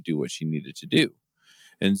learn how to do what she needed to do.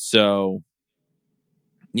 And so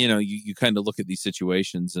you kind of look at these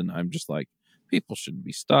situations, and I'm just like, people shouldn't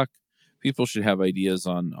be stuck. People should have ideas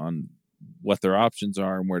on what their options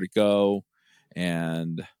are and where to go.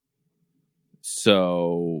 And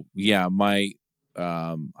so yeah,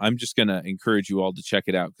 I'm just going to encourage you all to check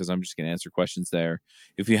it out, because I'm just going to answer questions there.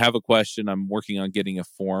 If you have a question, I'm working on getting a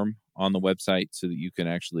form on the website so that you can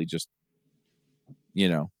actually just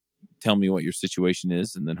tell me what your situation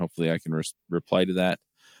is, and then hopefully I can reply to that.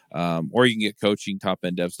 Or you can get coaching,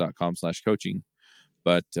 topenddevs.com/coaching.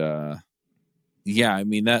 But yeah, I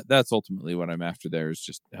mean, that's ultimately what I'm after there, is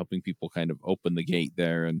just helping people kind of open the gate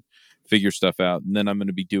there and figure stuff out. And then I'm going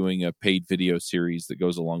to be doing a paid video series that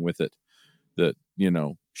goes along with it, that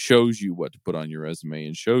shows you what to put on your resume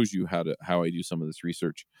and shows you how I do some of this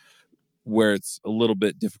research, where it's a little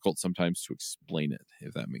bit difficult sometimes to explain it,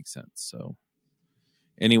 if that makes sense. So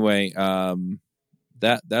anyway,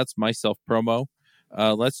 that's my self promo.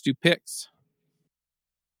 Let's do picks.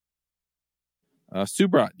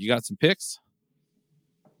 Subrat, you got some picks?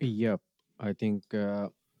 Yep. I think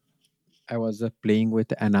I was playing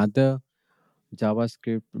with another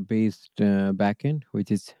JavaScript based backend, which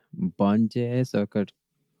is Bun.js, or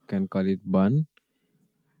can call it Bun.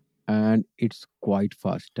 And it's quite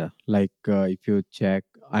faster. Like if you check,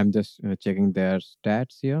 I'm just checking their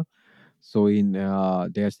stats here. So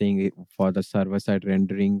they are saying for the server side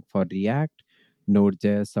rendering for React,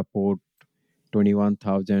 Node.js support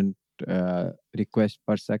 21,000 requests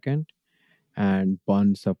per second, and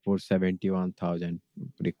Bun supports 71,000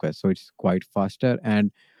 requests. So it's quite faster.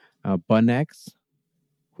 And BunX,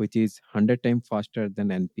 which is 100 times faster than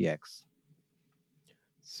NPX.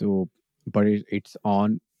 So, but it's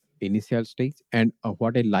on initial stage. And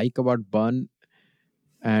what I like about Bun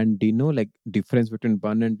and Dino, like difference between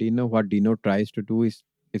Bun and Dino, what Dino tries to do is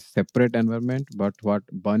separate environment, but what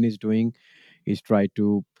Bun is doing is try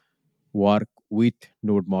to work with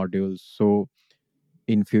node modules. So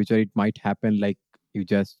in future it might happen like you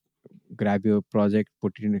just grab your project,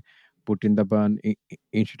 put in the Bun,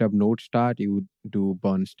 instead of node start you do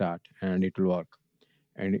Bun start, and it will work.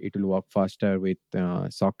 And it will work faster with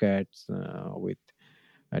sockets, with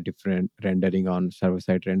different rendering on server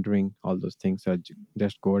side rendering, all those things. So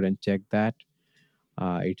just go ahead and check that.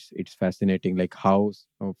 It's fascinating, like how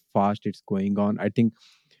fast it's going on. I think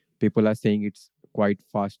people are saying it's quite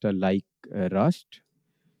faster, like Rust.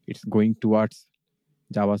 It's going towards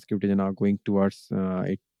JavaScript is now going towards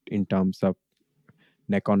it in terms of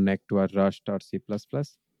neck on neck to a Rust or C++.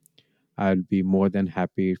 I'll be more than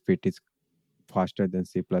happy if it is faster than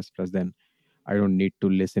C++. Then I don't need to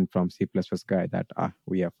listen from C++ guy that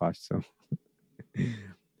we are fast. So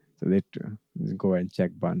so they go and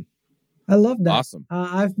check Bun. I love that. Awesome.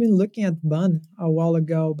 I've been looking at Bun a while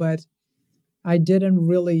ago, but I didn't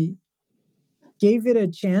really gave it a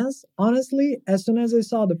chance. Honestly, as soon as I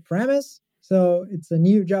saw the premise, so it's a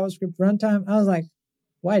new JavaScript runtime, I was like,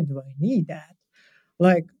 why do I need that?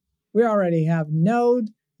 Like, we already have Node,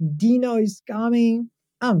 Dino is coming,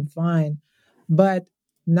 I'm fine. But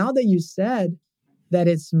now that you said that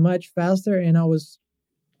it's much faster, and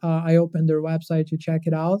I opened their website to check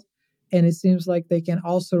it out, and it seems like they can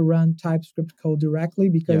also run TypeScript code directly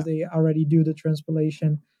because they already do the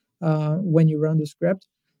transpilation when you run the script.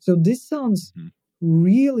 So this sounds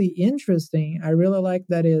really interesting. I really like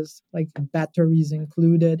that is like batteries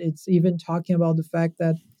included. It's even talking about the fact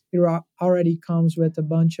that it already comes with a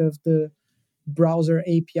bunch of the browser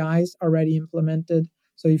APIs already implemented.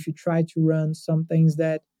 So if you try to run some things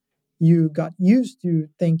that you got used to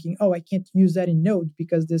thinking, oh, I can't use that in Node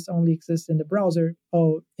because this only exists in the browser.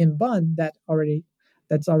 Oh, in Bun, that's already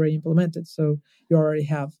implemented. So you already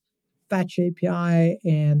have Fetch API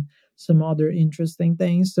and some other interesting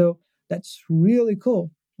things. So that's really cool.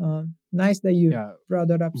 Nice that you brought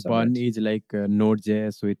that up. Bun is like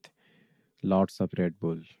Node.js with lots of Red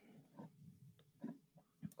Bull.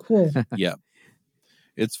 Cool. Yeah.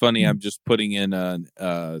 It's funny. I'm just putting in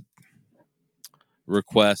a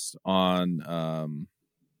request on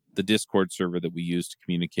the Discord server that we use to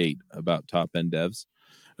communicate about top end devs.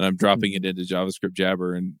 And I'm dropping it into JavaScript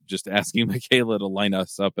Jabber and just asking Michaela to line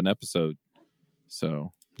us up an episode.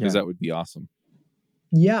 So, because that would be awesome.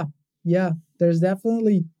 Yeah. There's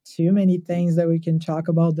definitely too many things that we can talk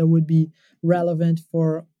about that would be relevant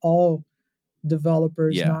for all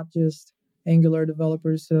developers, not just Angular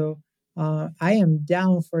developers. So I am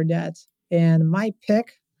down for that. And my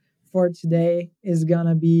pick for today is going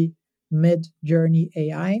to be Midjourney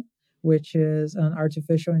AI, which is an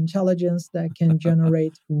artificial intelligence that can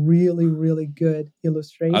generate really, really good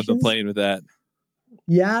illustrations. I've been playing with that.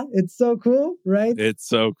 Yeah, it's so cool, right? It's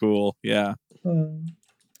so cool. Yeah.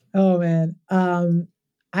 Oh man.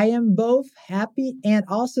 I am both happy and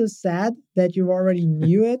also sad that you already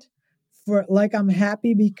knew it. I'm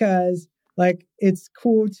happy because like it's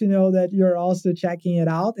cool to know that you're also checking it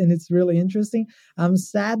out and it's really interesting. I'm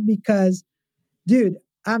sad because, dude,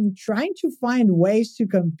 I'm trying to find ways to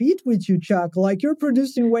compete with you, Chuck. Like you're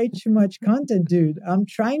producing way too much content, dude. I'm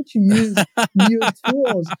trying to use new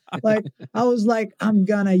tools. Like I was like, I'm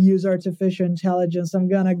gonna use artificial intelligence. I'm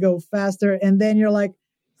gonna go faster. And then you're like,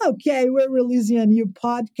 okay, we're releasing a new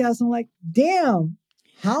podcast. I'm like, damn,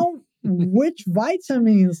 which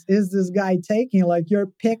vitamins is this guy taking? Like your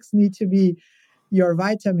picks need to be your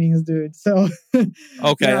vitamins, dude. So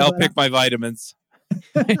okay, I'll pick my vitamins.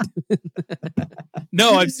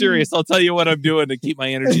 No, I'm serious. I'll tell you what I'm doing to keep my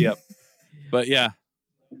energy up. But yeah.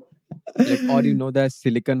 Like, or you know that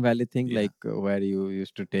Silicon Valley thing, like where you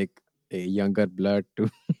used to take a younger blood to.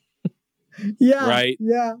 Yeah. Right.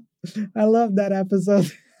 Yeah. I love that episode.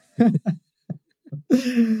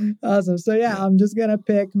 Awesome. So I'm just gonna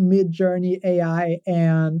pick Midjourney AI.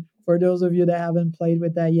 And for those of you that haven't played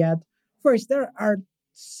with that yet, first, there are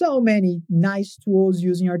so many nice tools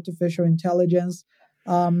using artificial intelligence.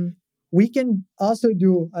 We can also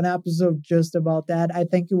do an episode just about that. I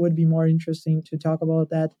think it would be more interesting to talk about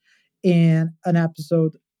that in an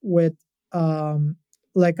episode with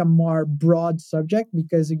like a more broad subject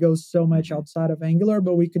because it goes so much outside of Angular,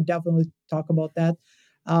 but we could definitely talk about that.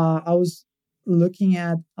 I was looking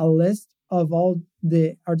at a list of all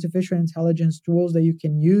the artificial intelligence tools that you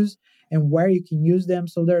can use and where you can use them.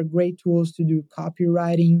 So there are great tools to do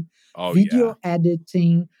copywriting, video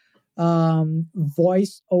editing,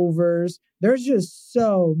 voiceovers. There's just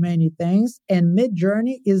so many things. And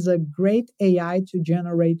Midjourney is a great AI to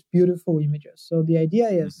generate beautiful images. So the idea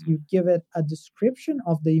is you give it a description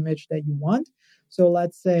of the image that you want. So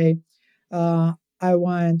let's say I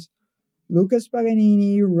want Lucas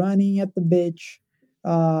Paganini running at the beach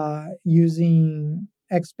using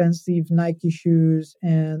expensive Nike shoes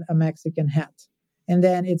and a Mexican hat. And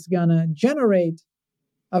then it's going to generate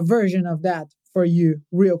a version of that for you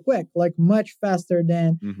real quick, like much faster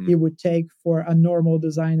than it would take for a normal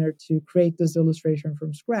designer to create this illustration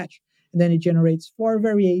from scratch. And then it generates 4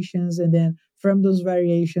 variations. And then from those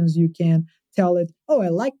variations, you can tell it, oh, I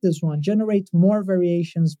like this one. Generate more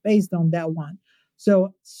variations based on that one.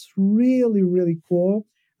 So it's really, really cool.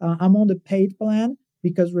 I'm on the paid plan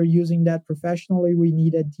because we're using that professionally. We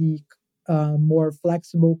needed the more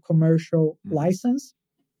flexible commercial license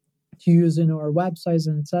to use in our websites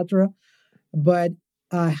and etc. But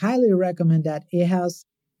I highly recommend that. It has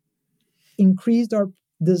increased our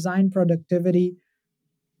design productivity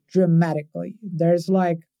dramatically. There's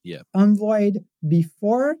like Envoy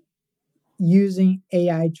before using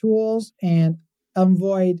AI tools and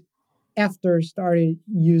Envoy after started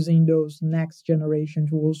using those next generation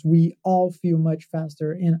tools. We all feel much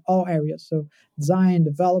faster in all areas. So design,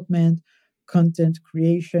 development, content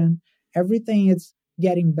creation, everything is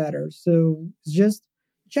getting better. So just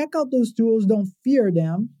check out those tools. Don't fear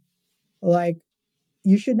them. Like,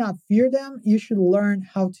 you should not fear them. You should learn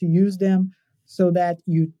how to use them so that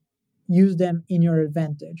you use them in your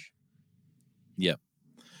advantage. Yeah.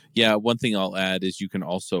 Yeah. One thing I'll add is you can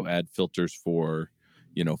also add filters for,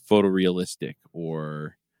 photorealistic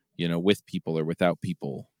or, with people or without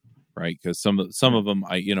people, right? Because some of them,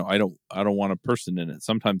 I don't want a person in it.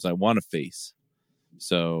 Sometimes I want a face.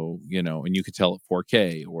 So, and you can tell it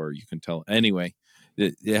 4K or you can tell anyway.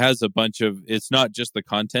 It has a bunch of, it's not just the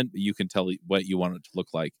content, but you can tell what you want it to look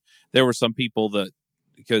like. There were some people that,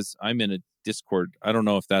 because I'm in a Discord, I don't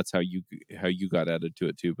know if that's how you got added to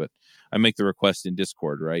it too, but I make the request in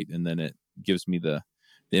Discord, right? And then it gives me the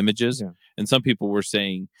images. Yeah. And some people were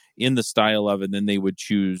saying in the style of it, and then they would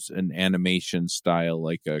choose an animation style,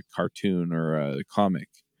 like a cartoon or a comic,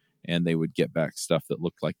 and they would get back stuff that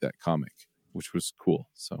looked like that comic, which was cool.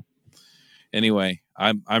 So anyway,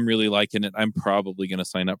 I'm really liking it. I'm probably going to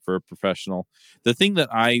sign up for a professional. The thing that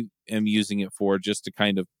I am using it for, just to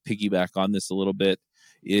kind of piggyback on this a little bit,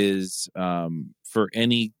 is for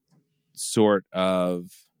any sort of.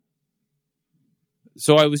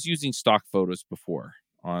 So I was using stock photos before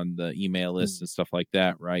on the email list and stuff like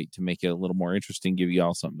that, right? To make it a little more interesting, give you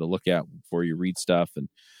all something to look at before you read stuff, and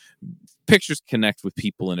pictures connect with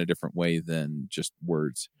people in a different way than just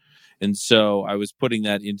words. And so I was putting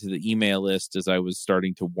that into the email list as I was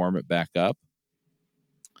starting to warm it back up.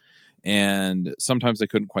 And sometimes I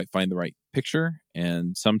couldn't quite find the right picture.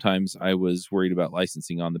 And sometimes I was worried about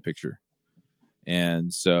licensing on the picture.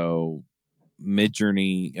 And so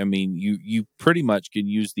Midjourney, I mean, you pretty much can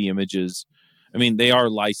use the images. I mean, they are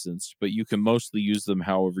licensed, but you can mostly use them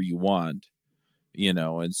however you want,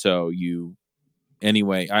 and so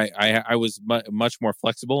anyway, I was much more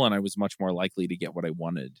flexible, and I was much more likely to get what I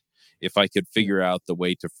wanted if I could figure out the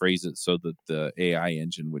way to phrase it so that the AI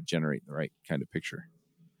engine would generate the right kind of picture.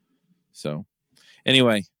 So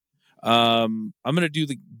anyway, I'm going to do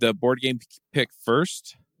the board game pick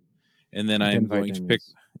first, and then I'm going to pick,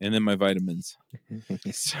 and then my vitamins.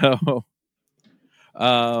 So,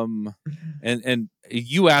 and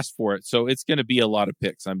you asked for it, so it's going to be a lot of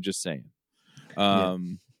picks. I'm just saying.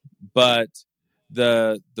 But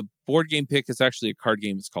the board game pick is actually a card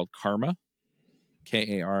game. It's called Karma,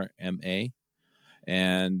 Karma,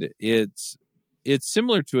 and it's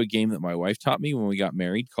similar to a game that my wife taught me when we got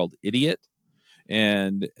married called Idiot.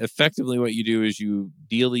 And effectively what you do is you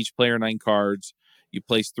deal each player 9 cards, you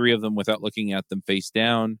place 3 of them without looking at them face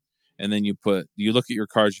down, and then you look at your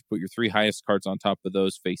cards, you put your 3 highest cards on top of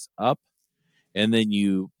those face up, and then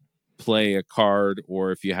you play a card,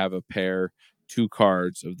 or if you have a pair, 2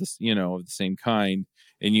 cards of this, of the same kind,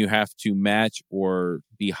 and you have to match or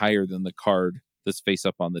be higher than the card that's face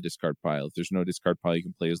up on the discard pile. If there's no discard pile, you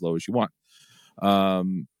can play as low as you want.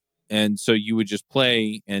 And so you would just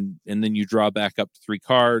play, and then you draw back up to 3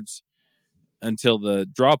 cards until the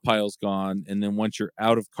draw pile's gone. And then once you're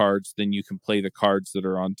out of cards, then you can play the cards that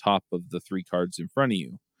are on top of the 3 cards in front of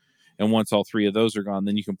you. And once all 3 of those are gone,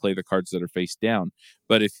 then you can play the cards that are face down.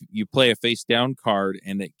 But if you play a face down card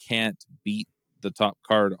and it can't beat the top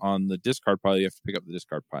card on the discard pile, you have to pick up the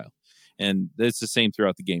discard pile. And it's the same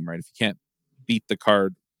throughout the game, right? If you can't beat the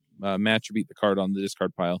card, match or beat the card on the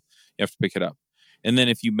discard pile, you have to pick it up. And then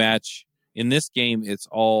if you match, in this game, it's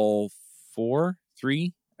all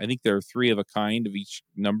 3. I think there are 3 of a kind of each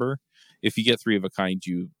number. If you get 3 of a kind,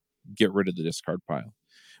 you get rid of the discard pile.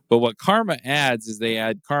 But what Karma adds is they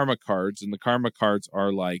add Karma cards, and the Karma cards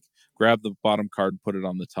are like grab the bottom card and put it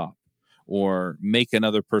on the top, or make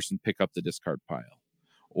another person pick up the discard pile,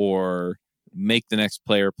 or make the next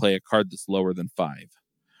player play a card that's lower than 5,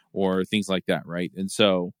 or things like that, right? And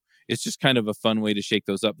so it's just kind of a fun way to shake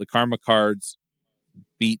those up. The Karma cards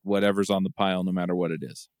beat whatever's on the pile no matter what it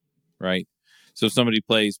is, right? So if somebody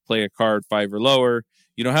play a card 5 or lower,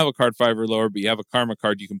 you don't have a card 5 or lower, but you have a Karma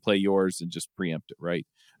card, you can play yours and just preempt it, right?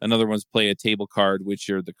 Another one's play a table card, which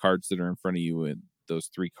are the cards that are in front of you, and those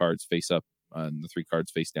 3 cards face up and the 3 cards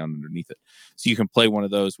face down underneath it. So you can play one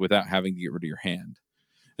of those without having to get rid of your hand.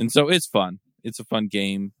 And so it's fun. It's a fun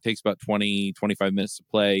game. Takes about 20, 25 minutes to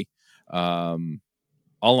play.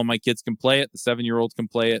 All of my kids can play it. The 7-year-old can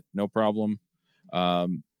play it. No problem.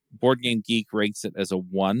 Board Game Geek ranks it as a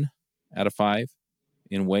 1 out of 5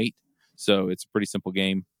 in weight. So it's a pretty simple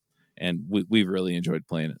game. And we've really enjoyed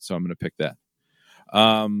playing it. So I'm going to pick that.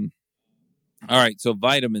 All right. So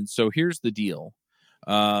vitamins. So here's the deal.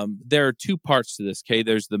 There are 2 parts to this. Okay.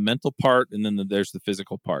 There's the mental part and then there's the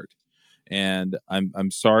physical part. And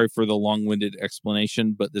I'm sorry for the long-winded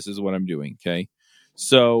explanation, but this is what I'm doing. Okay.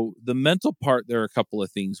 So the mental part, there are a couple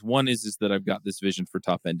of things. One is that I've got this vision for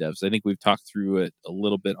Top End Devs. I think we've talked through it a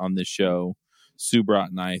little bit on this show. Subrat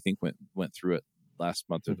and I think went through it last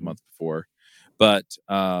month or the month before, but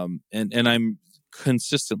and I'm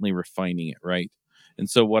consistently refining it, right? And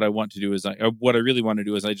so what I want to do is what I really want to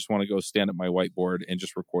do is I just want to go stand at my whiteboard and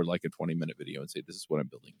just record like a 20-minute video and say, this is what I'm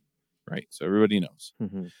building, right? So everybody knows.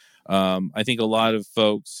 I think a lot of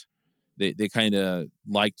folks, they kind of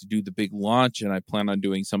like to do the big launch, and I plan on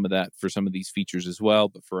doing some of that for some of these features as well.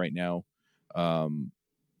 But for right now,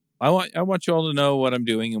 I want you all to know what I'm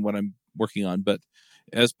doing and what I'm working on. But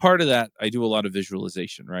as part of that, I do a lot of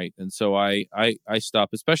visualization, right? And so I stop,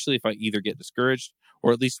 especially if I either get discouraged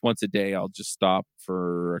or at least once a day, I'll just stop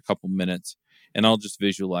for a couple minutes and I'll just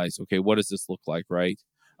visualize, okay, what does this look like, right?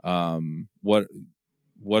 What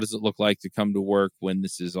does it look like to come to work when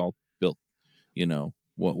this is all built? You know,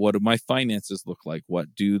 what do my finances look like?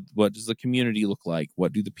 What does the community look like?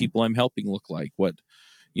 What do the people I'm helping look like? What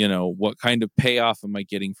kind of payoff am I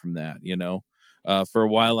getting from that? For a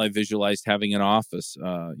while I visualized having an office,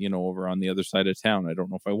 over on the other side of town. I don't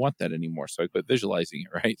know if I want that anymore. So I quit visualizing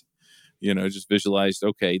it, right? Just visualized,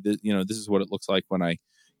 okay, this is what it looks like when I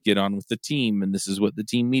get on with the team, and this is what the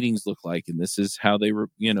team meetings look like, and this is how they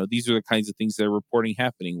these are the kinds of things they're reporting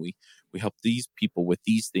happening. We help these people with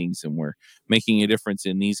these things, and we're making a difference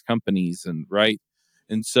in these companies, and right.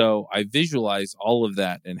 And so I visualize all of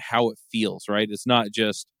that and how it feels, right? It's not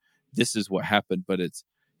just this is what happened, but it's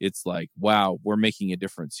like, wow, we're making a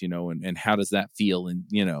difference, and how does that feel, and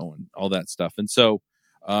and all that stuff. And so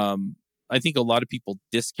I think a lot of people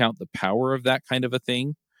discount the power of that kind of a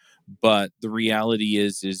thing, but the reality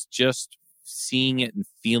is just seeing it and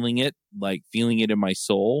feeling it, like feeling it in my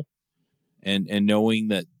soul, and knowing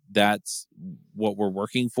that that's what we're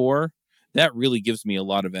working for. That really gives me a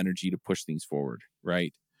lot of energy to push things forward,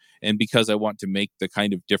 right? And because I want to make the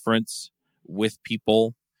kind of difference with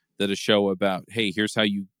people that a show about, hey, here's how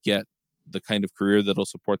you get the kind of career that'll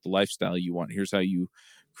support the lifestyle you want. Here's how you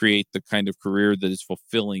create the kind of career that is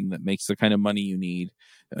fulfilling, that makes the kind of money you need.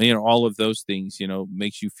 All of those things,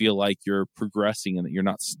 makes you feel like you're progressing and that you're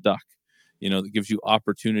not stuck. That gives you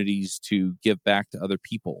opportunities to give back to other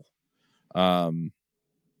people. Those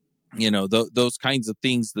kinds of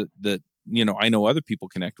things that I know other people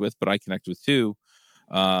connect with, but I connect with too.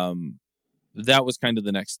 That was kind of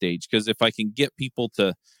the next stage, because if I can get people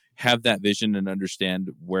to have that vision and understand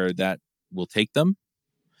where that will take them,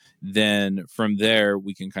 then from there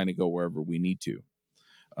we can kind of go wherever we need to.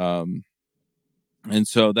 And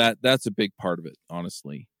so that's a big part of it,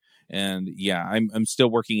 honestly. And yeah, I'm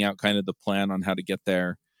still working out kind of the plan on how to get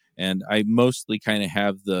there. And I mostly kind of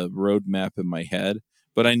have the roadmap in my head,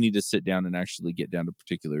 but I need to sit down and actually get down to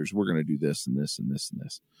particulars. We're going to do this and this and this and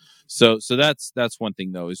this. So that's one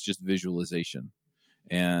thing though, is just visualization.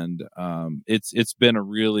 And it's been a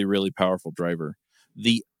really, really powerful driver.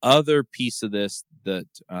 The other piece of this that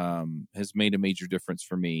has made a major difference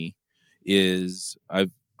for me is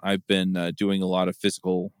I've been doing a lot of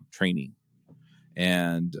physical training,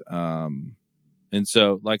 and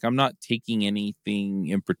so like I'm not taking anything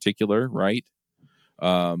in particular, right?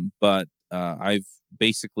 But I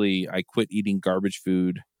quit eating garbage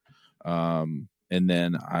food, and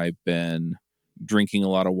then I've been drinking a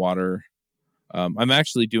lot of water. I'm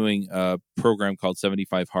actually doing a program called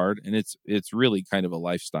 75 Hard, and it's really kind of a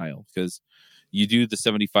lifestyle, because you do the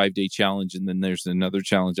 75-day challenge, and then there's another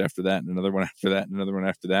challenge after that, and another one after that, and another one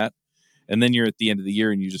after that, and then you're at the end of the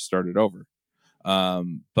year and you just start it over.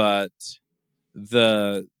 But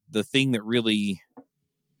the thing that really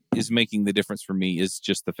is making the difference for me is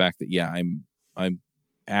just the fact that I'm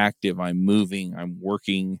active, I'm moving, I'm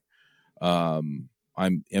working, I'm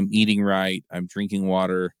eating right, I'm drinking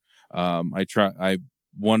water.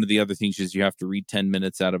 One of the other things is you have to read 10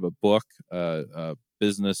 minutes out of a book, a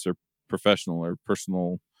business or professional or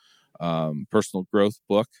personal growth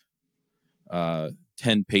book,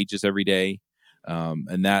 10 pages every day.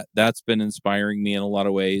 And that's been inspiring me in a lot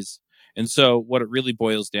of ways. And so what it really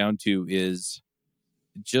boils down to is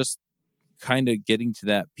just kind of getting to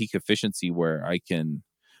that peak efficiency where I can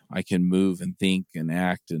I can move and think and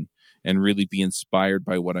act and really be inspired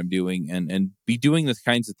by what I'm doing and be doing the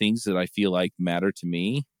kinds of things that I feel like matter to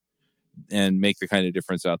me and make the kind of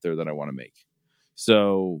difference out there that I want to make.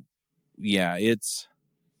 So yeah,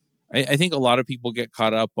 I think a lot of people get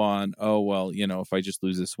caught up on, oh, well, if I just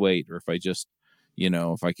lose this weight, or if I just,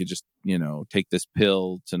 if I could just, take this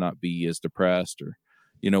pill to not be as depressed, or,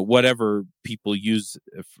 whatever people use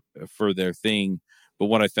for their thing. But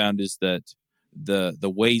what I found is that the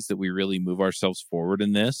ways that we really move ourselves forward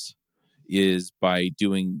in this is by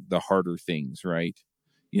doing the harder things, right?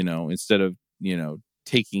 Instead of,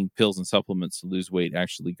 taking pills and supplements to lose weight,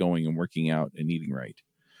 actually going and working out and eating right.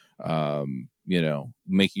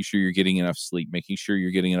 Making sure you're getting enough sleep, making sure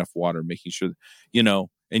you're getting enough water, making sure,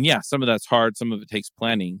 and yeah, some of that's hard. Some of it takes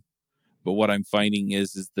planning, but what I'm finding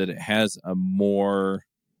is that it has a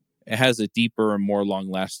deeper and more long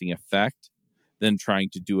lasting effect than trying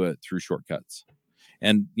to do it through shortcuts.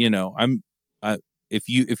 And, if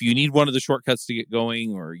you need one of the shortcuts to get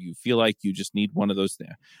going, or you feel like you just need one of those,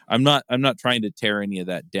 I'm not trying to tear any of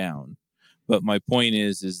that down, but my point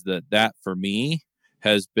is that for me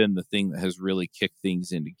has been the thing that has really kicked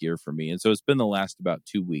things into gear for me. And so it's been the last about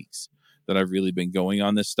 2 weeks that I've really been going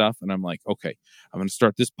on this stuff. And I'm like, okay, I'm going to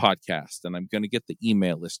start this podcast, and I'm going to get the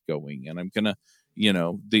email list going. And I'm going to,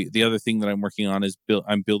 the other thing that I'm working on is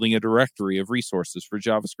I'm building a directory of resources for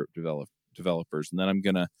JavaScript developers. And then I'm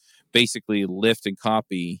going to basically lift and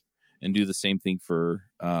copy and do the same thing for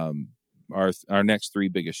our next 3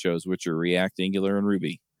 biggest shows, which are React, Angular, and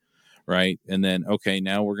Ruby. Right. And then, okay,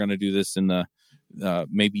 now we're going to do this in the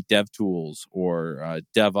maybe dev tools, or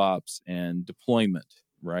DevOps and deployment,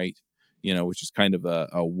 right? Which is kind of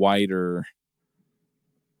a wider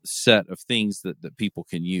set of things that people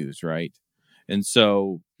can use, right? And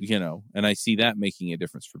so, and I see that making a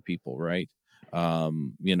difference for people, right?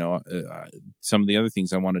 Some of the other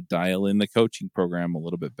things, I want to dial in the coaching program a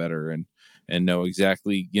little bit better and know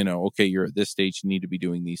exactly, okay, you're at this stage, you need to be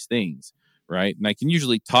doing these things, right? And I can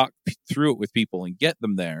usually talk through it with people and get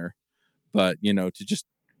them there, but to just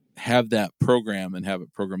have that program and have it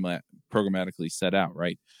programmatically set out,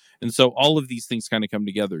 right? And so all of these things kind of come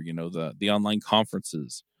together, the online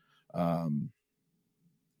conferences,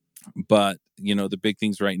 but the big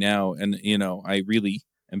things right now, and I really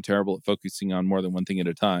am terrible at focusing on more than one thing at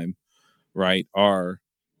a time, right, are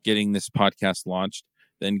getting this podcast launched,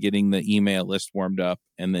 then getting the email list warmed up,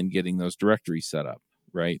 and then getting those directories set up,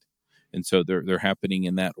 right? And so they're happening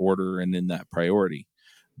in that order and in that priority.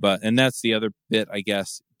 And that's the other bit, I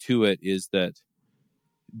guess, to it, is that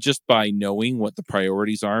just by knowing what the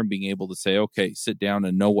priorities are and being able to say, okay, sit down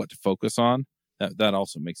and know what to focus on, that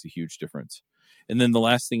also makes a huge difference. And then the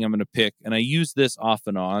last thing I'm going to pick, and I use this off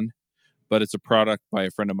and on, but it's a product by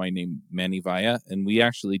a friend of mine named Manny Vaya. And we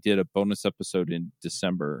actually did a bonus episode in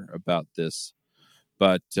December about this.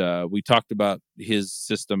 But we talked about his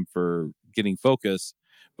system for getting focus.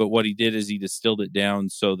 But what he did is he distilled it down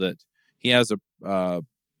so that he has a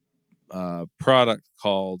product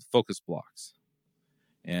called Focus Blocks.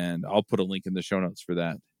 And I'll put a link in the show notes for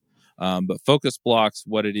that. But Focus Blocks,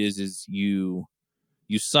 what it is you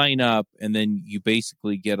sign up, and then you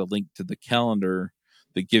basically get a link to the calendar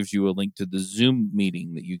that gives you a link to the Zoom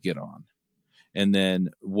meeting that you get on. And then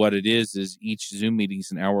what it is each Zoom meeting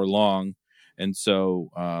is an hour long. And so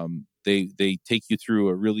they take you through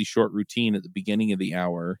a really short routine at the beginning of the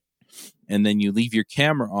hour, and then you leave your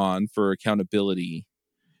camera on for accountability,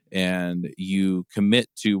 and you commit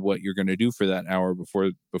to what you're going to do for that hour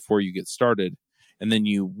before you get started. And then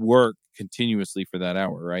you work continuously for that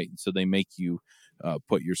hour, right? And so they make you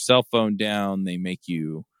put your cell phone down. They make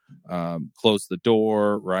you close the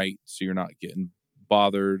door, right? So you're not getting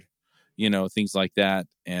bothered, things like that.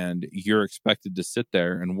 And you're expected to sit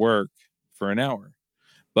there and work for an hour.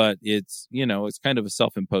 But it's kind of a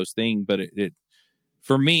self-imposed thing. But it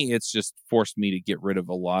for me, it's just forced me to get rid of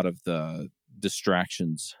a lot of the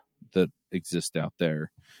distractions that exist out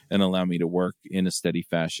there and allow me to work in a steady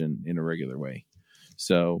fashion in a regular way.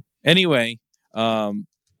 So anyway, I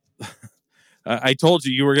told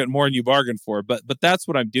you were getting more than you bargained for, but that's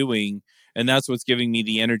what I'm doing. And that's what's giving me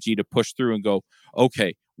the energy to push through and go,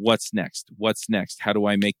 okay, what's next? What's next? How do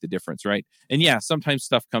I make the difference? Right. And yeah, sometimes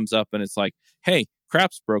stuff comes up and it's like, hey,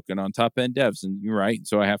 crap's broken on Top End Devs. And you're right.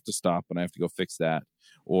 So I have to stop and I have to go fix that.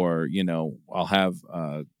 Or, I'll have,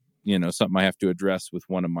 something I have to address with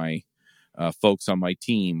one of my folks on my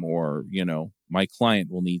team, or, my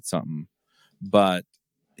client will need something. But,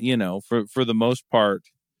 for the most part,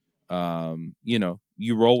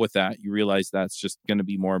 you roll with that. You realize that's just going to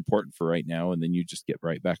be more important for right now. And then you just get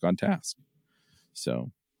right back on task.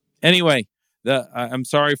 So anyway, I'm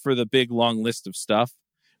sorry for the big, long list of stuff,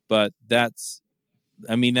 but that's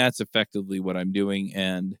effectively what I'm doing,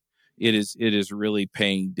 and it is really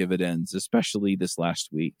paying dividends, especially this last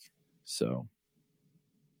week. So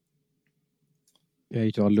Yeah,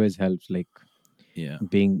 it always helps. Like yeah.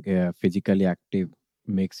 being physically active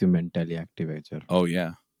makes you mentally active as well. Oh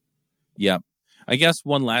yeah. Yep. I guess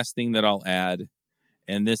one last thing that I'll add,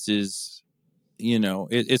 and this is,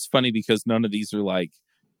 it's funny because none of these are like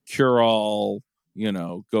cure all,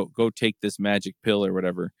 go take this magic pill or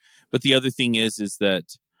whatever. But the other thing is that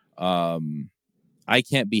I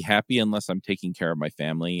can't be happy unless I'm taking care of my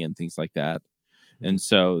family and things like that. And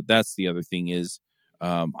so that's the other thing is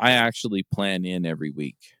I actually plan in every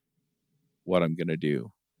week what I'm going to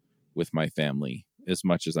do with my family as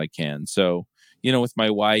much as I can. So, with my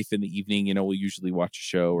wife in the evening, we'll usually watch a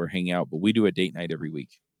show or hang out, but we do a date night every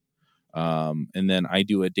week. And then I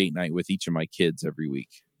do a date night with each of my kids every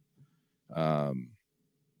week. And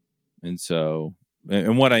so,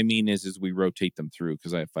 and what I mean is we rotate them through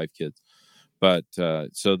because I have 5 kids. But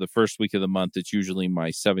so the first week of the month, it's usually my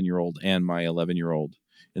 7-year-old and my 11-year-old.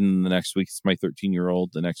 And then the next week, it's my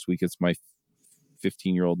 13-year-old. The next week, it's my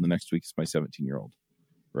 15-year-old. And the next week, it's my 17-year-old.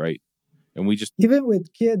 Right. And we just. Even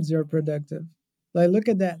with kids, you're productive. Like, look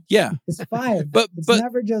at that. Yeah. It's 5. But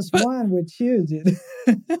never just one with you, dude.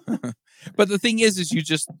 But the thing is you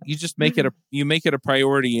just make it a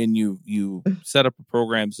priority, and you set up a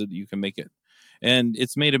program so that you can make it. And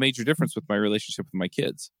it's made a major difference with my relationship with my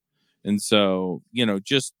kids. And so,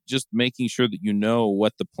 just making sure that you know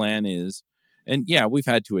what the plan is. And yeah, we've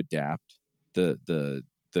had to adapt the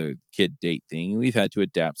kid date thing. We've had to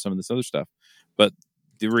adapt some of this other stuff. But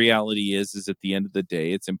the reality is at the end of the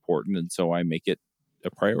day, it's important. And so I make it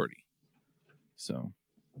a priority. So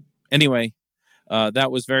anyway,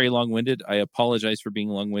 that was very long-winded. I apologize for being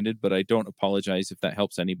long-winded, but I don't apologize if that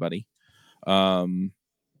helps anybody. And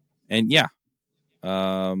yeah,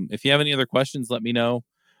 if you have any other questions, let me know.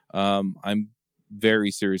 I'm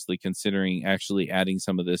very seriously considering actually adding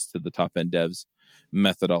some of this to the Top End Devs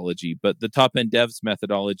methodology, but the Top End Devs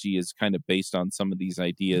methodology is kind of based on some of these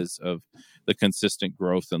ideas of the consistent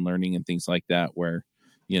growth and learning and things like that, where,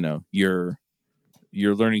 you're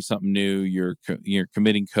learning something new, you're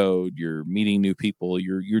committing code, you're meeting new people,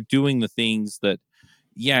 you're doing the things that,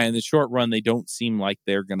 yeah, in the short run, they don't seem like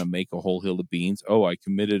they're going to make a whole hill of beans. Oh, I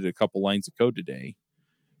committed a couple lines of code today.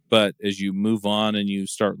 But as you move on and you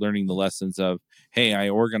start learning the lessons of, hey, I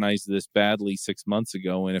organized this badly 6 months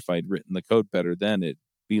ago, and if I'd written the code better then, it'd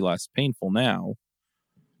be less painful now.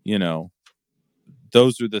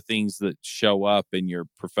 Those are the things that show up in your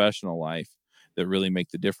professional life that really make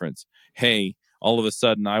the difference. Hey, all of a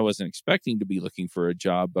sudden, I wasn't expecting to be looking for a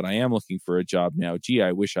job, but I am looking for a job now. Gee,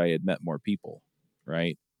 I wish I had met more people,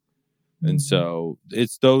 right? Mm-hmm. And so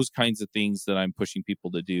it's those kinds of things that I'm pushing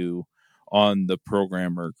people to do on the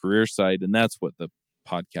programmer career side, and that's what the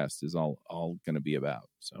podcast is all going to be about.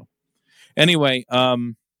 So anyway,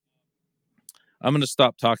 I'm going to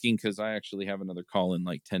stop talking because I actually have another call in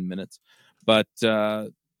like 10 minutes. But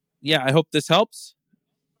yeah, I hope this helps.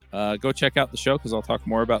 Go check out the show because I'll talk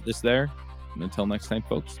more about this there. And until next time,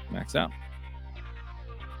 folks, Max out.